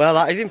stuff. Well,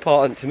 that is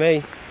important to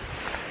me,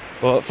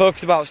 but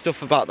focus about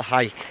stuff about the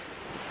hike.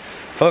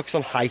 Focus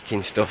on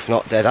hiking stuff,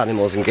 not dead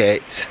animals and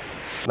gates.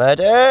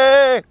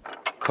 Medic!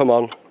 Come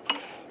on.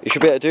 You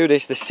should be able to do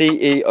this. The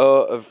CEO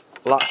of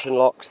Latch and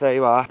Locks, there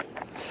you are.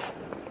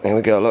 There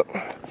we go, look.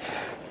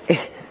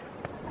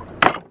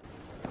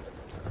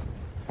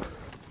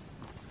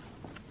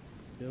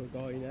 Still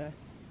going there.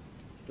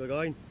 Still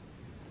going.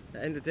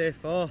 The end of day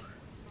 4.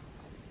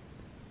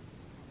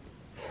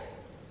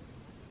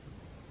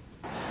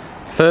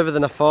 Further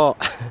than I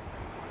thought.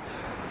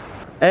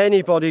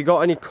 Anybody got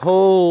any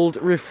cold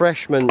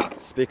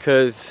refreshments?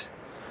 Because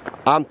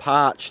I'm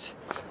parched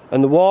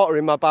and the water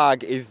in my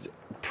bag is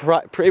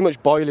pretty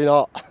much boiling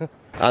hot.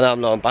 And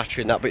I'm low on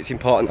battery and that, but it's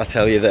important I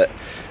tell you that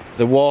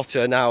the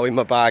water now in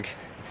my bag,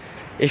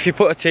 if you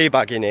put a tea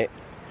bag in it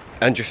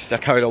and just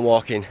carried on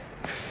walking,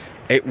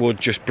 it would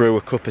just brew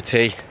a cup of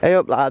tea. Hey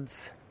up, lads.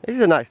 This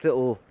is a nice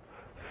little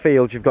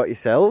field you've got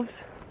yourselves.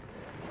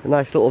 A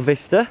nice little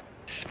vista.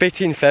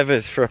 Spitting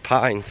feathers for a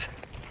pint.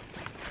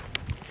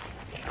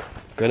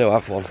 Gonna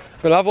have one.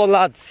 Gonna have one,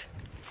 lads.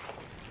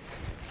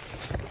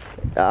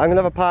 I'm gonna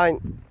have a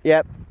pint.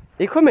 Yep.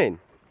 Are you coming?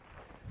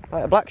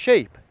 Like a black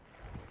sheep.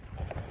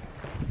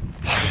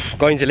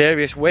 Going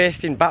delirious,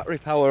 wasting battery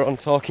power on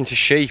talking to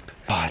sheep.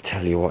 Oh, I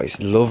tell you what,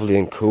 it's lovely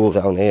and cool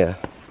down here.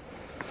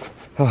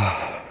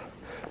 Oh,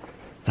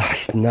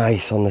 that's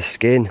nice on the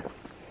skin.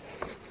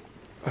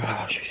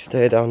 Oh, should we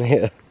stay down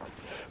here?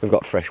 We've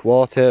got fresh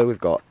water, we've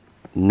got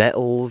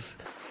nettles.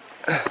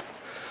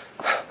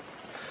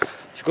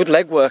 It's a good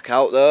leg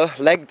workout though,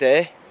 leg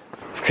day.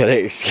 Look at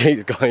it, it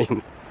keeps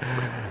going.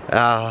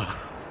 Ah,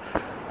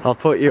 I'll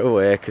put you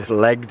away because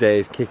leg day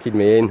is kicking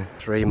me in.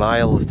 3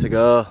 miles to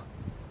go.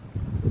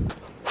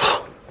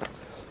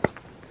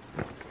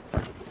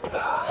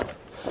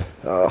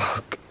 Oh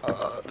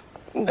God,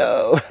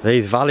 no.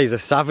 These valleys are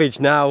savage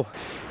now.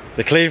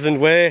 The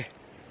Cleveland Way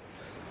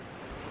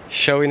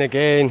showing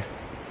again.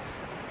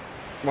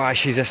 Why,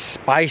 she's a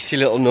spicy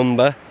little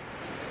number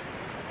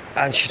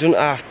and she doesn't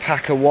half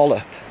pack a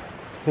wallop.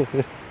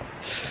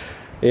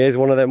 Here's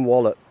one of them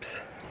wallops.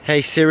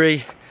 Hey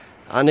Siri,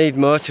 I need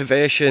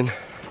motivation.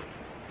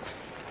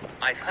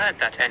 I've heard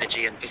that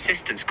energy and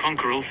persistence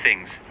conquer all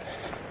things.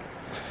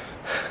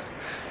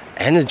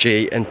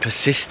 Energy and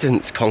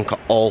persistence conquer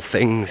all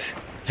things.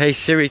 Hey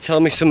Siri, tell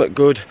me something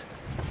good.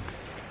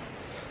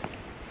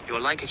 You're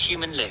like a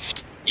human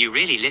lift. You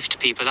really lift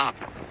people up.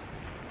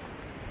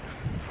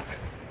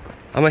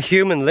 I'm a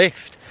human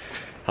lift.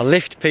 I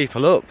lift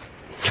people up.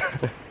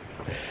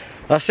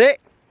 That's it.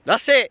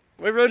 That's it.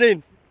 We're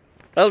running.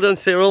 Well done,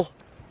 Cyril.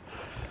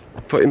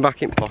 Put him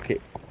back in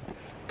pocket.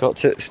 Got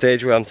to the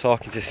stage where I'm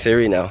talking to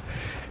Siri now.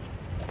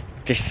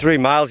 This 3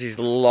 miles is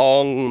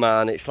long,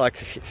 man. It's like,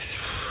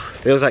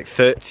 feels like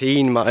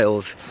 13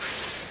 miles.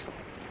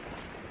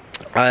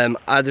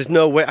 There's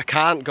no way, I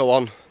can't go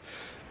on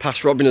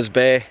past Robiners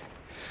Bay.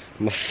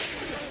 My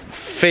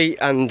feet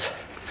and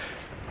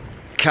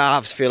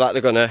calves feel like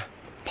they're gonna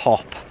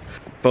pop.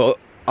 But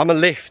I'm a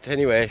lift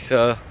anyway,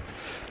 so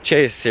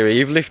cheers Siri,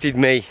 you've lifted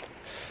me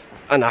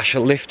and I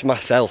shall lift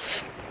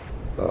myself.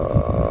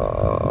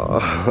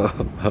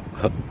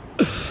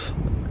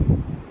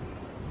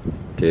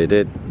 Did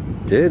it.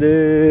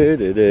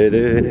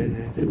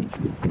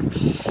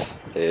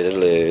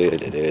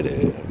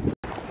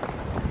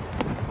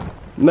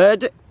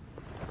 Med.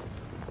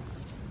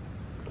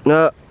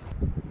 No.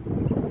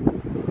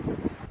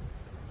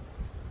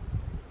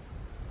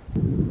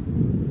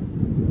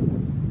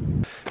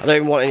 I don't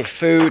even want any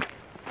food.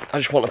 I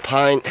just want a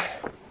pint.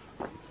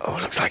 Oh,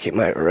 looks like it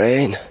might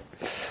rain.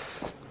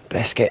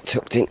 Best get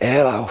tucked in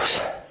alehouse.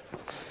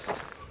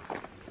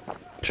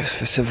 Just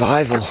for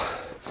survival.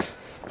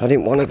 I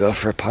didn't want to go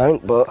for a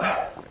pint, but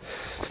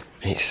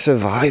it's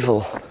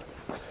survival.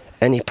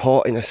 Any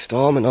port in a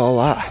storm and all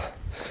that.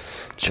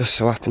 Just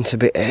so happened to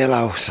be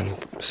alehouse, and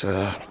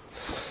so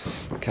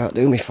can't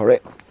do me for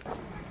it.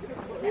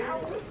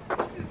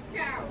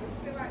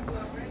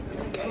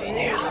 Get in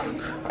here,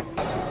 look.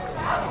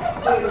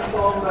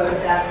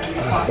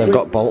 They've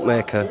got bolt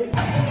maker.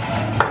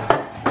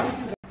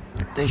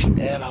 Decent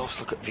alehouse,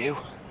 look at view.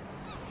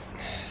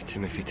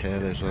 Timothy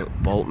Taylor's, look,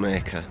 bolt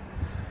maker.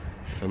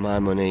 For my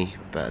money,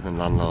 better than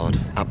landlord.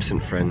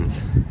 Absent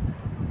friends.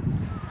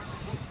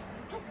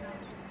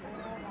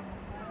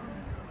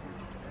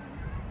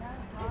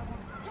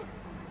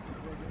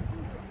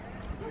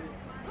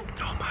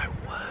 Oh my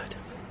word.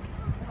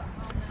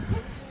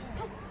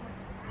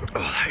 Oh,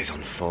 that is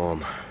on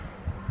form.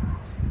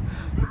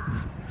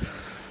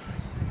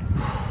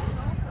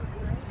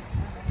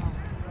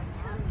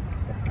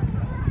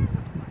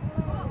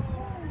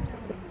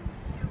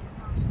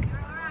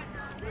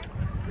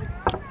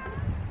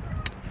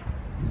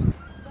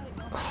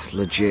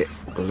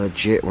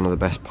 Legit one of the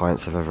best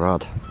pints I've ever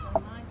had.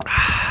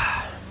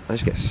 I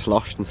just get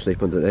sloshed and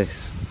sleep under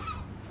this.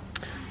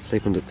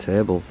 Sleep under the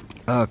table.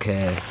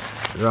 Okay,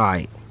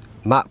 right.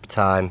 Map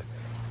time.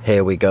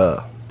 Here we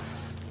go.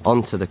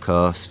 Onto the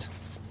coast.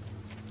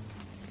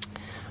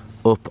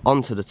 Up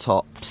onto the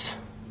tops.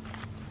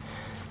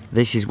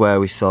 This is where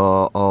we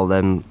saw all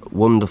them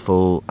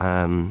wonderful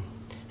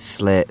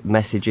slate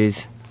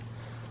messages.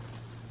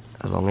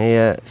 Along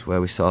here, it's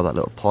where we saw that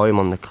little poem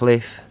on the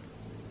cliff.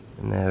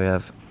 And there we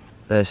have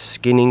the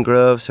Skinning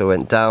Grove, so we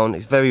went down.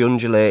 It's very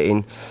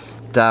undulating,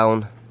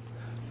 down,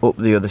 up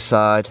the other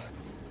side.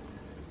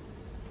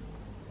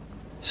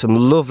 Some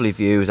lovely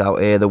views out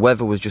here. The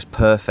weather was just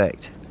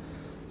perfect,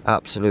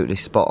 absolutely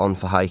spot on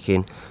for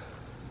hiking.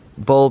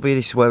 Bulby,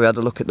 this is where we had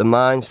a look at the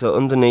mines. So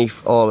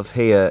underneath all of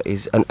here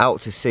is, and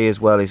out to sea as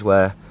well, is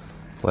where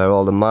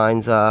all the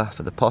mines are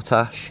for the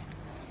potash.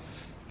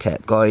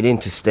 Kept going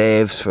into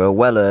Staves for a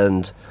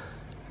well-earned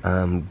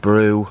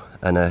brew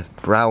and a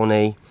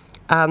brownie.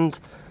 And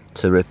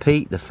to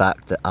repeat the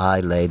fact that I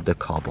laid the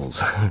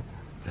cobbles.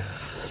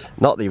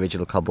 Not the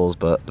original cobbles,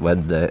 but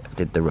when they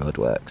did the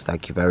roadworks.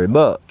 Thank you very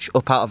much.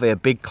 Up out of here,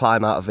 big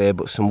climb out of here,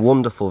 but some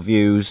wonderful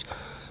views,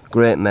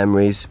 great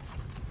memories.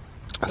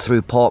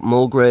 Through Port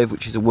Mulgrave,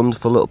 which is a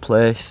wonderful little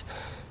place.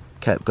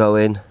 Kept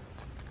going.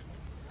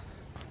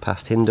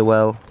 Past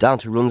Hinderwell. Down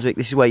to Runswick.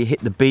 This is where you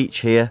hit the beach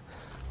here.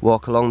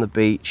 Walk along the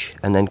beach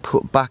and then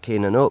cut back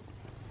in and up.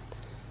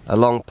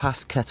 Along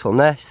past Kettle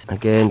Ness.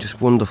 Again, just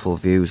wonderful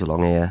views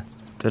along here.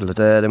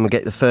 Then we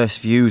get the first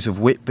views of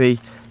Whitby,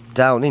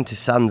 down into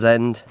Sands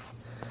End,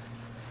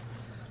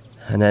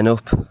 and then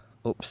up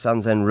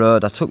Sands End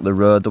Road. I took the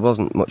road, there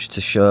wasn't much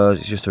to show,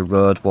 it's just a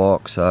road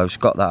walk, so I just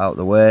got that out of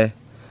the way.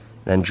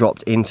 Then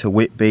dropped into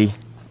Whitby.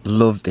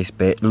 Loved this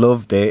bit,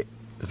 loved it,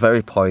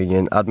 very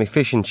poignant. Had my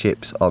fish and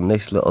chips on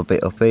this little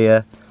bit up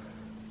here.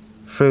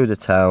 Through the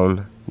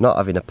town, not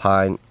having a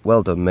pint,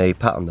 well done me,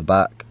 pat on the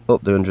back.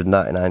 Up the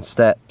 199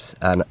 steps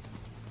and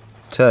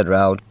turned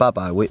around, bye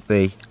bye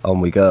Whitby, on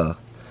we go.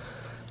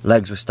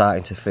 Legs were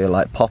starting to feel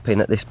like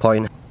popping at this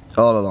point.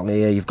 All along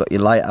here you've got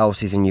your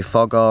lighthouses and your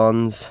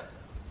foghorns.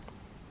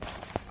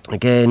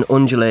 Again,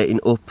 undulating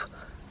up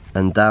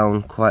and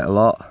down quite a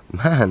lot.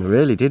 Man,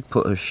 really did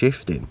put a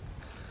shift in.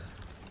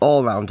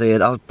 All round here,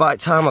 by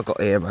the time I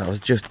got here, man, I was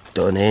just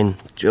done in,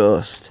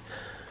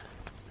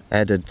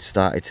 head had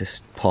started to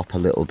pop a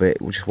little bit,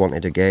 we just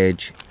wanted a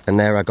gauge. And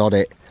there I got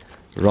it.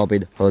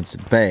 Robin Hood's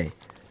Bay.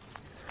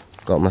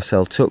 Got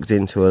myself tucked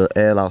into an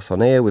alehouse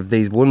on here with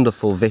these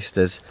wonderful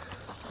vistas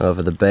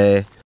over the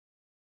bay.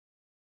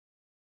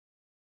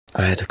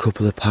 I had a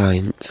couple of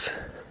pints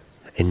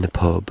in the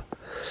pub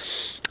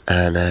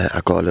and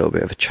I got a little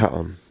bit of a chat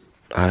on.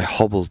 I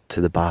hobbled to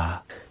the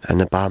bar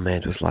and the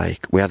barmaid was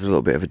like, we had a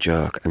little bit of a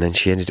joke, and then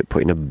she ended up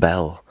putting a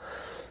bell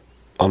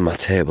on my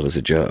table as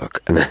a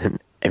joke, and then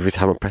every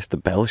time I pressed the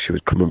bell she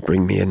would come and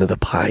bring me another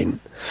pint.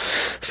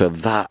 So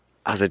that,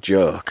 as a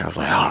joke, I was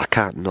like, oh, I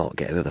can't not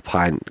get another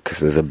pint because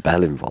there's a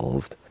bell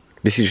involved.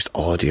 This is just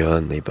audio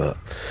only, but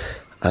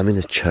I'm in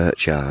a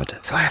churchyard,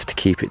 so I have to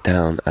keep it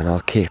down, and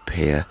I'll keep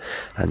here,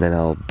 and then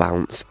I'll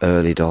bounce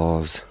early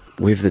doors.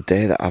 With the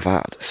day that I've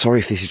had, sorry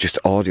if this is just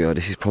audio,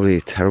 this is probably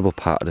a terrible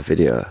part of the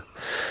video.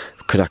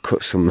 Could I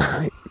cut some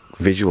like,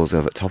 visuals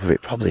over the top of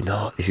it? Probably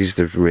not. This is just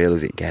as real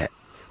as it gets.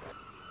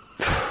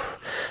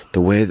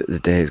 The way that the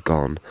day's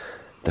gone,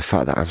 the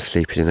fact that I'm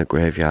sleeping in a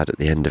graveyard at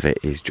the end of it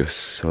is just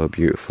so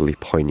beautifully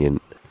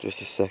poignant.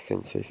 Just a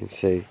second so you can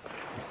see.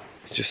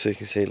 Just so you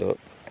can see, look.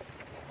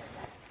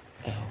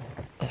 Oh,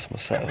 that's my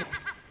setup.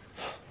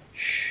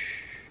 Shh.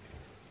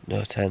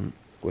 No tent.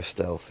 We're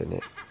stealth in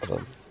it. Hold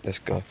on. Let's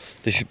go.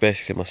 This is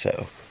basically my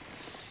setup.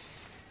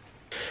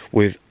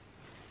 With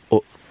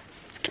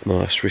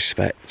utmost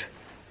respect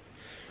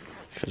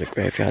for the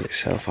graveyard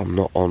itself. I'm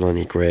not on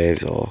any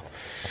graves or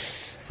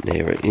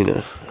near it, you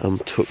know. I'm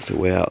tucked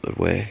away out of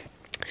the way.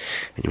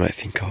 And you might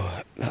think,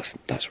 oh,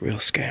 that's real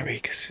scary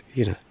because,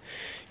 you know,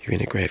 you're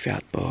in a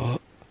graveyard, but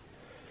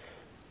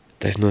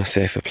there's no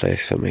safer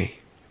place for me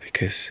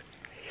because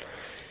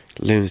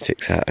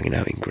lunatics are hanging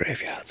out in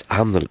graveyards.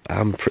 I'm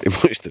pretty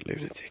much the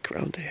lunatic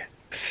around here.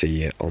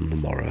 See you on the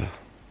morrow.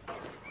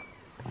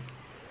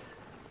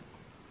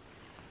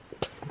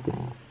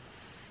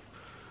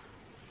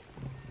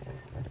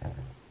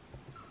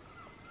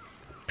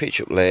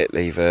 Pitch up late,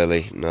 leave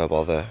early, no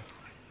bother.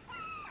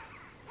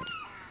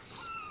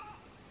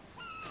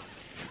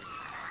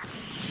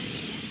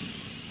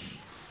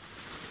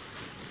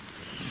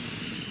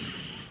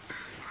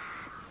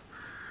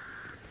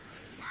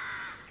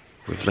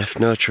 We've left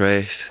no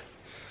trace.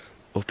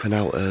 Up and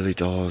out early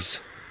doors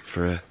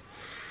for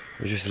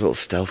just a little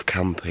stealth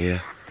camp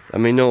here. I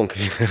mean, no one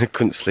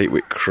couldn't sleep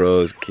with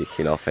crows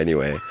kicking off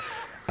anyway.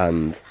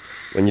 And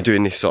when you're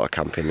doing this sort of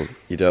camping,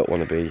 you don't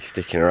want to be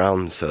sticking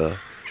around, so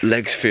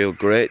legs feel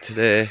great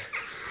today.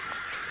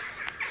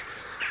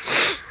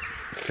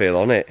 Feel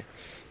on it.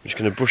 I'm just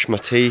going to brush my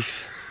teeth.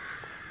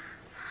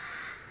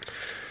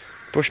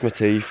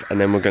 And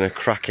then we're going to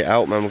crack it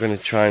out, man. We're going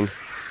to try and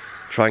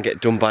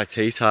get done by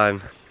tea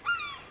time.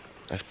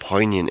 That's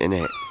poignant,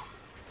 innit?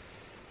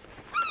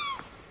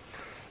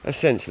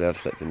 Essentially, I've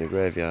slept in the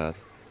graveyard.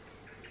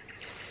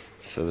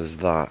 So there's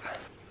that.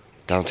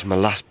 Down to my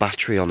last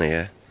battery on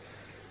here.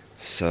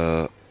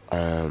 So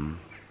I'm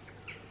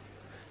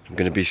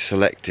going to be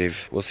selective.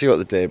 We'll see what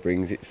the day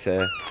brings.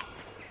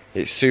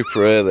 It's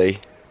super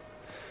early.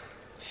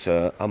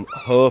 So I'm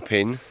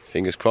hoping,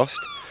 fingers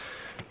crossed,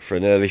 for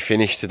an early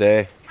finish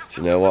today.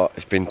 Do you know what?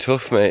 It's been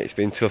tough, mate. It's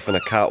been tough, and I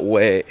can't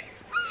wait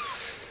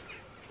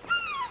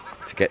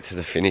to get to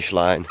the finish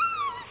line.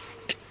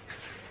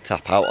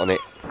 Tap out on it.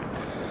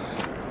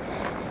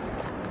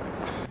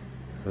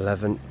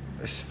 11.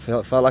 It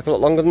felt like a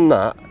lot longer than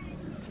that.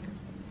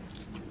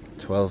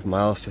 12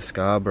 miles to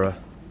Scarborough.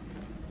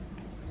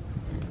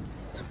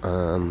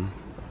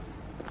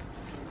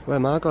 Where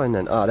am I going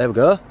then? Ah, there we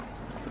go.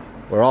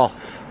 We're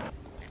off.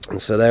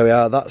 And so there we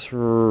are. That's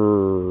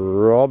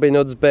Robin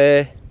Hood's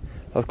Bay.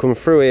 I've come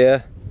through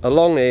here,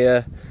 along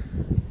here,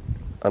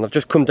 and I've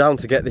just come down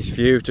to get this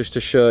view just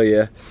to show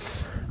you.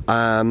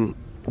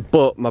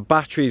 But my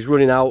battery's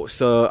running out,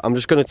 so I'm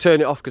just going to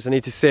turn it off because I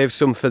need to save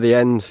some for the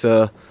end.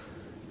 So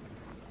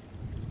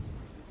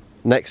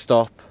next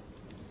stop,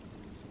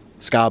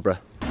 Scarborough.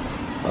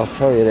 I'll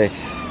tell you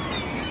this,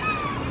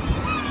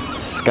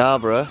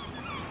 Scarborough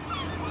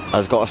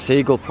has got a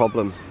seagull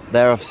problem.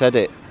 There, I've said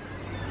it.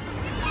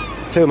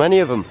 Too many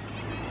of them.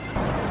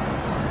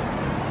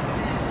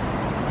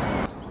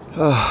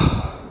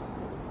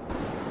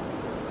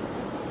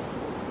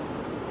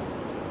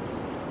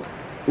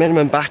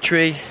 Minimum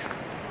battery,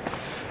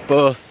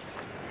 both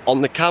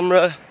on the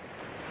camera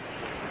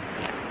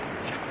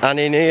and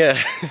in here.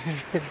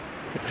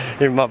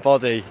 In my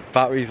body,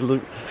 batteries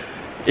look.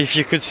 If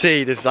you could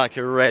see, there's like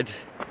a red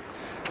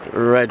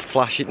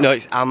flashing. No,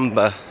 it's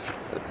amber.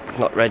 It's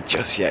not red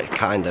just yet.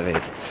 Kind of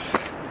is.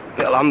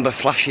 Little amber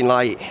flashing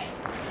light.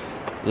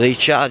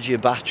 Recharge your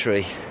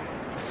battery.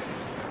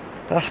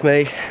 That's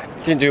me.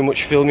 Didn't do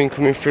much filming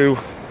coming through.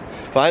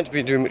 Well, I haven't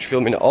been doing much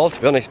filming at all, to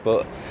be honest.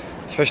 But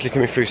especially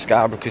coming through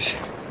Scarborough, because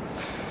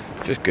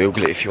just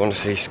Google it if you want to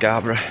see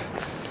Scarborough.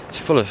 It's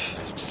full of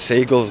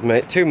seagulls,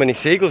 mate. Too many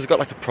seagulls have got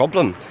like a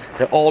problem.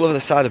 They're all over the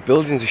side of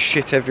buildings, there's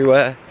shit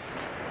everywhere.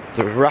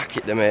 The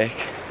racket they make.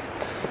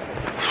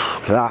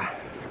 Look at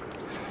that.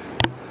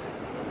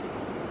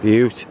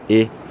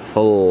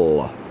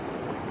 Beautiful.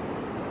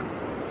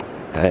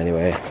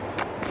 Anyway.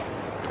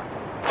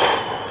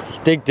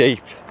 Dig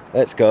deep.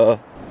 Let's go.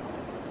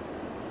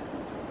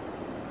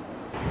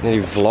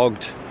 Nearly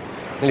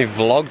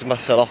vlogged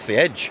myself off the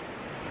edge.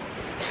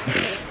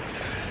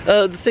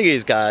 The thing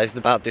is, guys,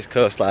 about this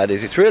coastline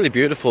is it's really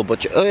beautiful, but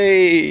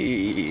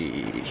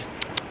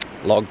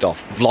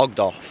vlogged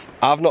off.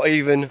 I've not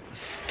even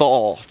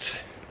thought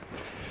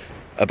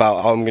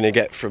about how I'm going to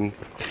get from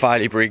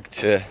Filey Brigg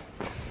to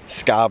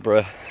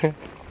Scarborough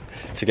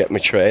to get my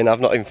train.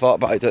 I've not even thought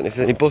about it. I don't know if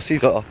there's any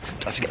buses or do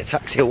I have to get a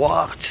taxi or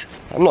what.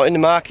 I'm not in the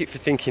market for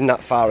thinking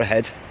that far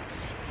ahead.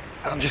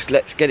 I'm just,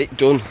 let's get it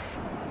done.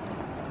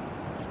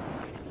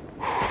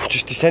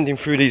 Just descending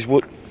through these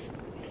woods.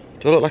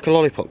 Do I look like a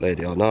lollipop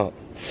lady or not?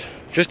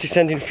 Just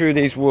descending through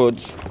these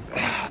woods.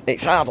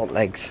 It's hard on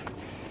legs.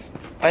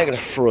 I ain't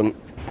gonna front,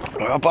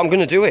 but I'm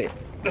gonna do it.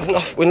 There's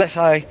enough, unless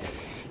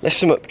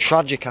something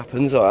tragic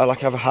happens, or I like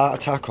have a heart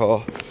attack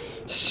or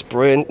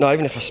sprain. No,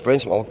 even if I sprain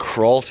something, I'll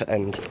crawl to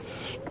end.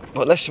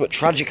 But unless something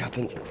tragic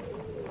happens,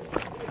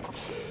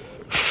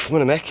 I'm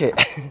gonna make it.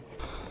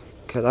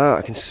 Look at that,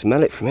 I can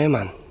smell it from here,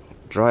 man.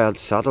 Dryad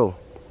saddle,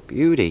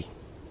 beauty.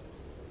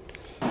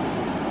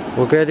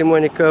 We'll get him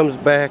when he comes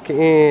back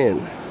in.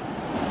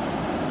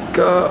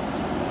 Go.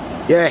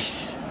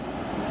 Yes.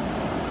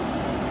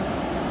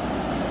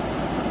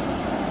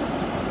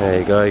 There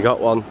you go, you got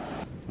one.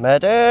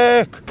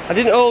 Medic! I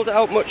didn't hold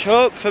out much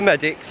hope for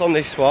medics on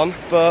this one,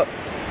 but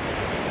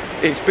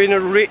it's been a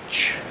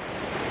rich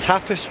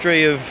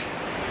tapestry of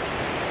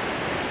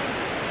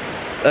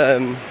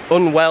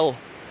unwell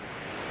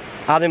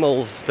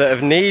animals that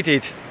have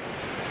needed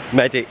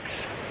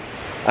medics.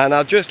 And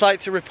I'd just like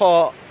to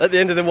report at the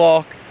end of the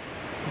walk,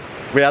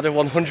 we had a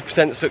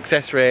 100%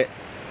 success rate.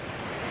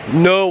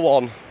 No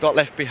one got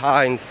left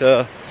behind,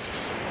 so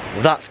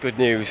that's good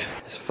news.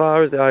 As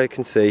far as the eye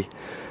can see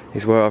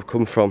is where I've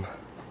come from.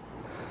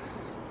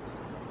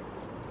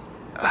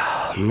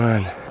 Oh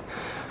man,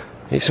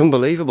 it's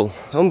unbelievable.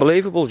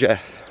 Unbelievable,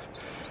 Jeff.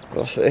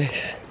 What's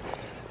this?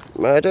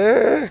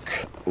 Medic!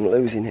 I'm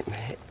losing it,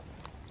 mate.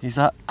 Is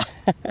that?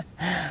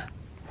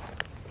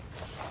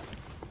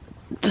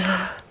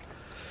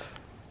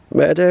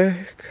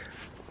 Medic.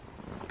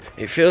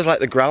 it feels like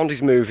the ground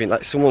is moving,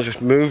 like someone's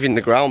just moving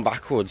the ground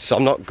backwards. So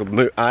I'm not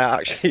good. I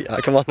actually,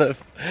 like I'm on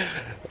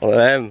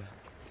them,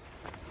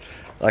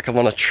 like I'm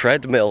on a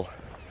treadmill,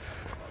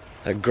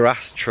 a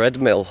grass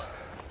treadmill,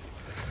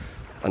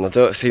 and I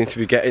don't seem to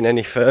be getting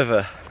any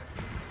further.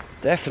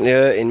 Definitely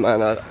hurting,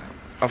 man. I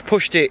have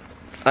pushed it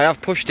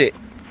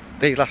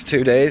these last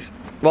 2 days.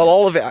 Well,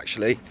 all of it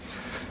actually.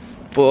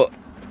 But,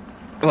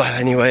 well,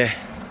 anyway.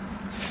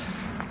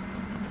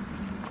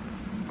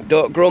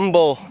 Don't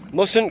grumble.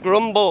 Mustn't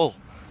grumble.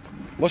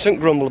 Mustn't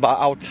grumble about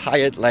how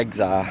tired legs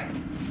are.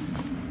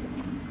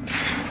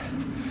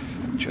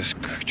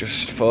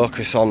 Just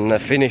focus on the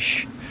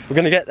finish. We're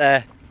gonna get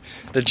there.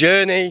 The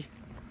journey,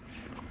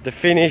 the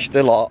finish,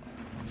 the lot.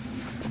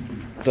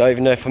 Don't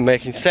even know if I'm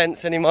making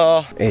sense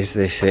anymore. Is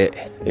this it?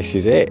 This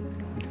is it.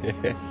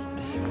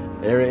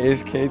 Here it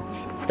is, kids.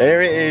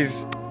 Here it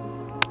is.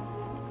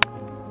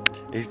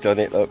 He's done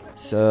it, look.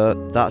 So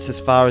that's as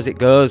far as it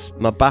goes.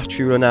 My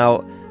battery ran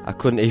out. I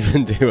couldn't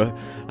even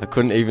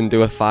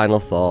do a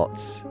final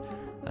thoughts.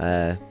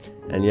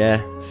 And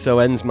yeah, so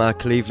ends my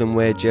Cleveland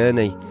Way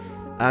journey.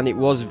 And it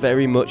was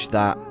very much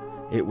that.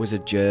 It was a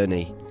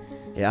journey.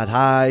 It had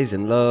highs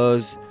and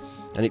lows,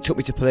 and it took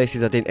me to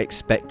places I didn't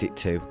expect it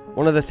to.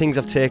 One of the things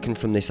I've taken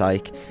from this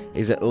hike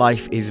is that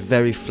life is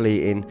very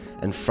fleeting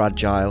and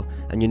fragile,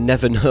 and you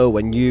never know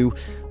when you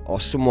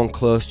or someone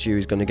close to you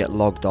is going to get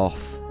logged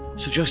off.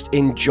 So just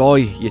enjoy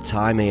your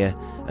time here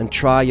and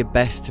try your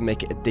best to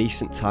make it a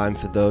decent time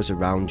for those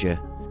around you.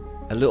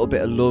 A little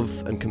bit of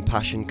love and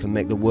compassion can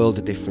make the world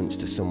a difference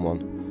to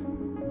someone.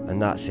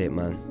 And that's it,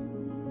 man.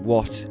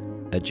 What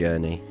a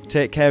journey.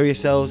 Take care of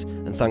yourselves,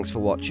 and thanks for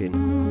watching.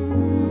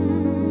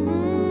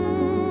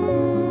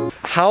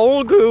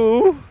 How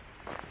go,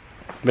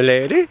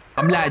 milady?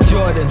 I'm like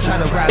Jordan,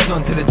 trying to rise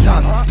onto the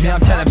top. Me, I'm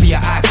trying to be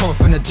an icon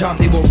from the jump.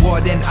 They were war,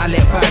 then I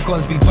let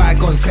bygones be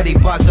bygones. Cause they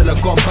bars all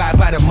have gone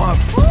by the month.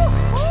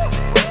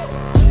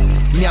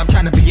 Me, I'm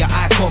trying to be an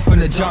icon from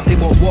the jump. They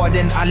were war,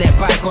 then I let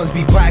bygones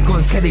be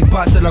bygones. Cause they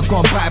bars all have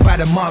gone by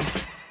the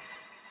month.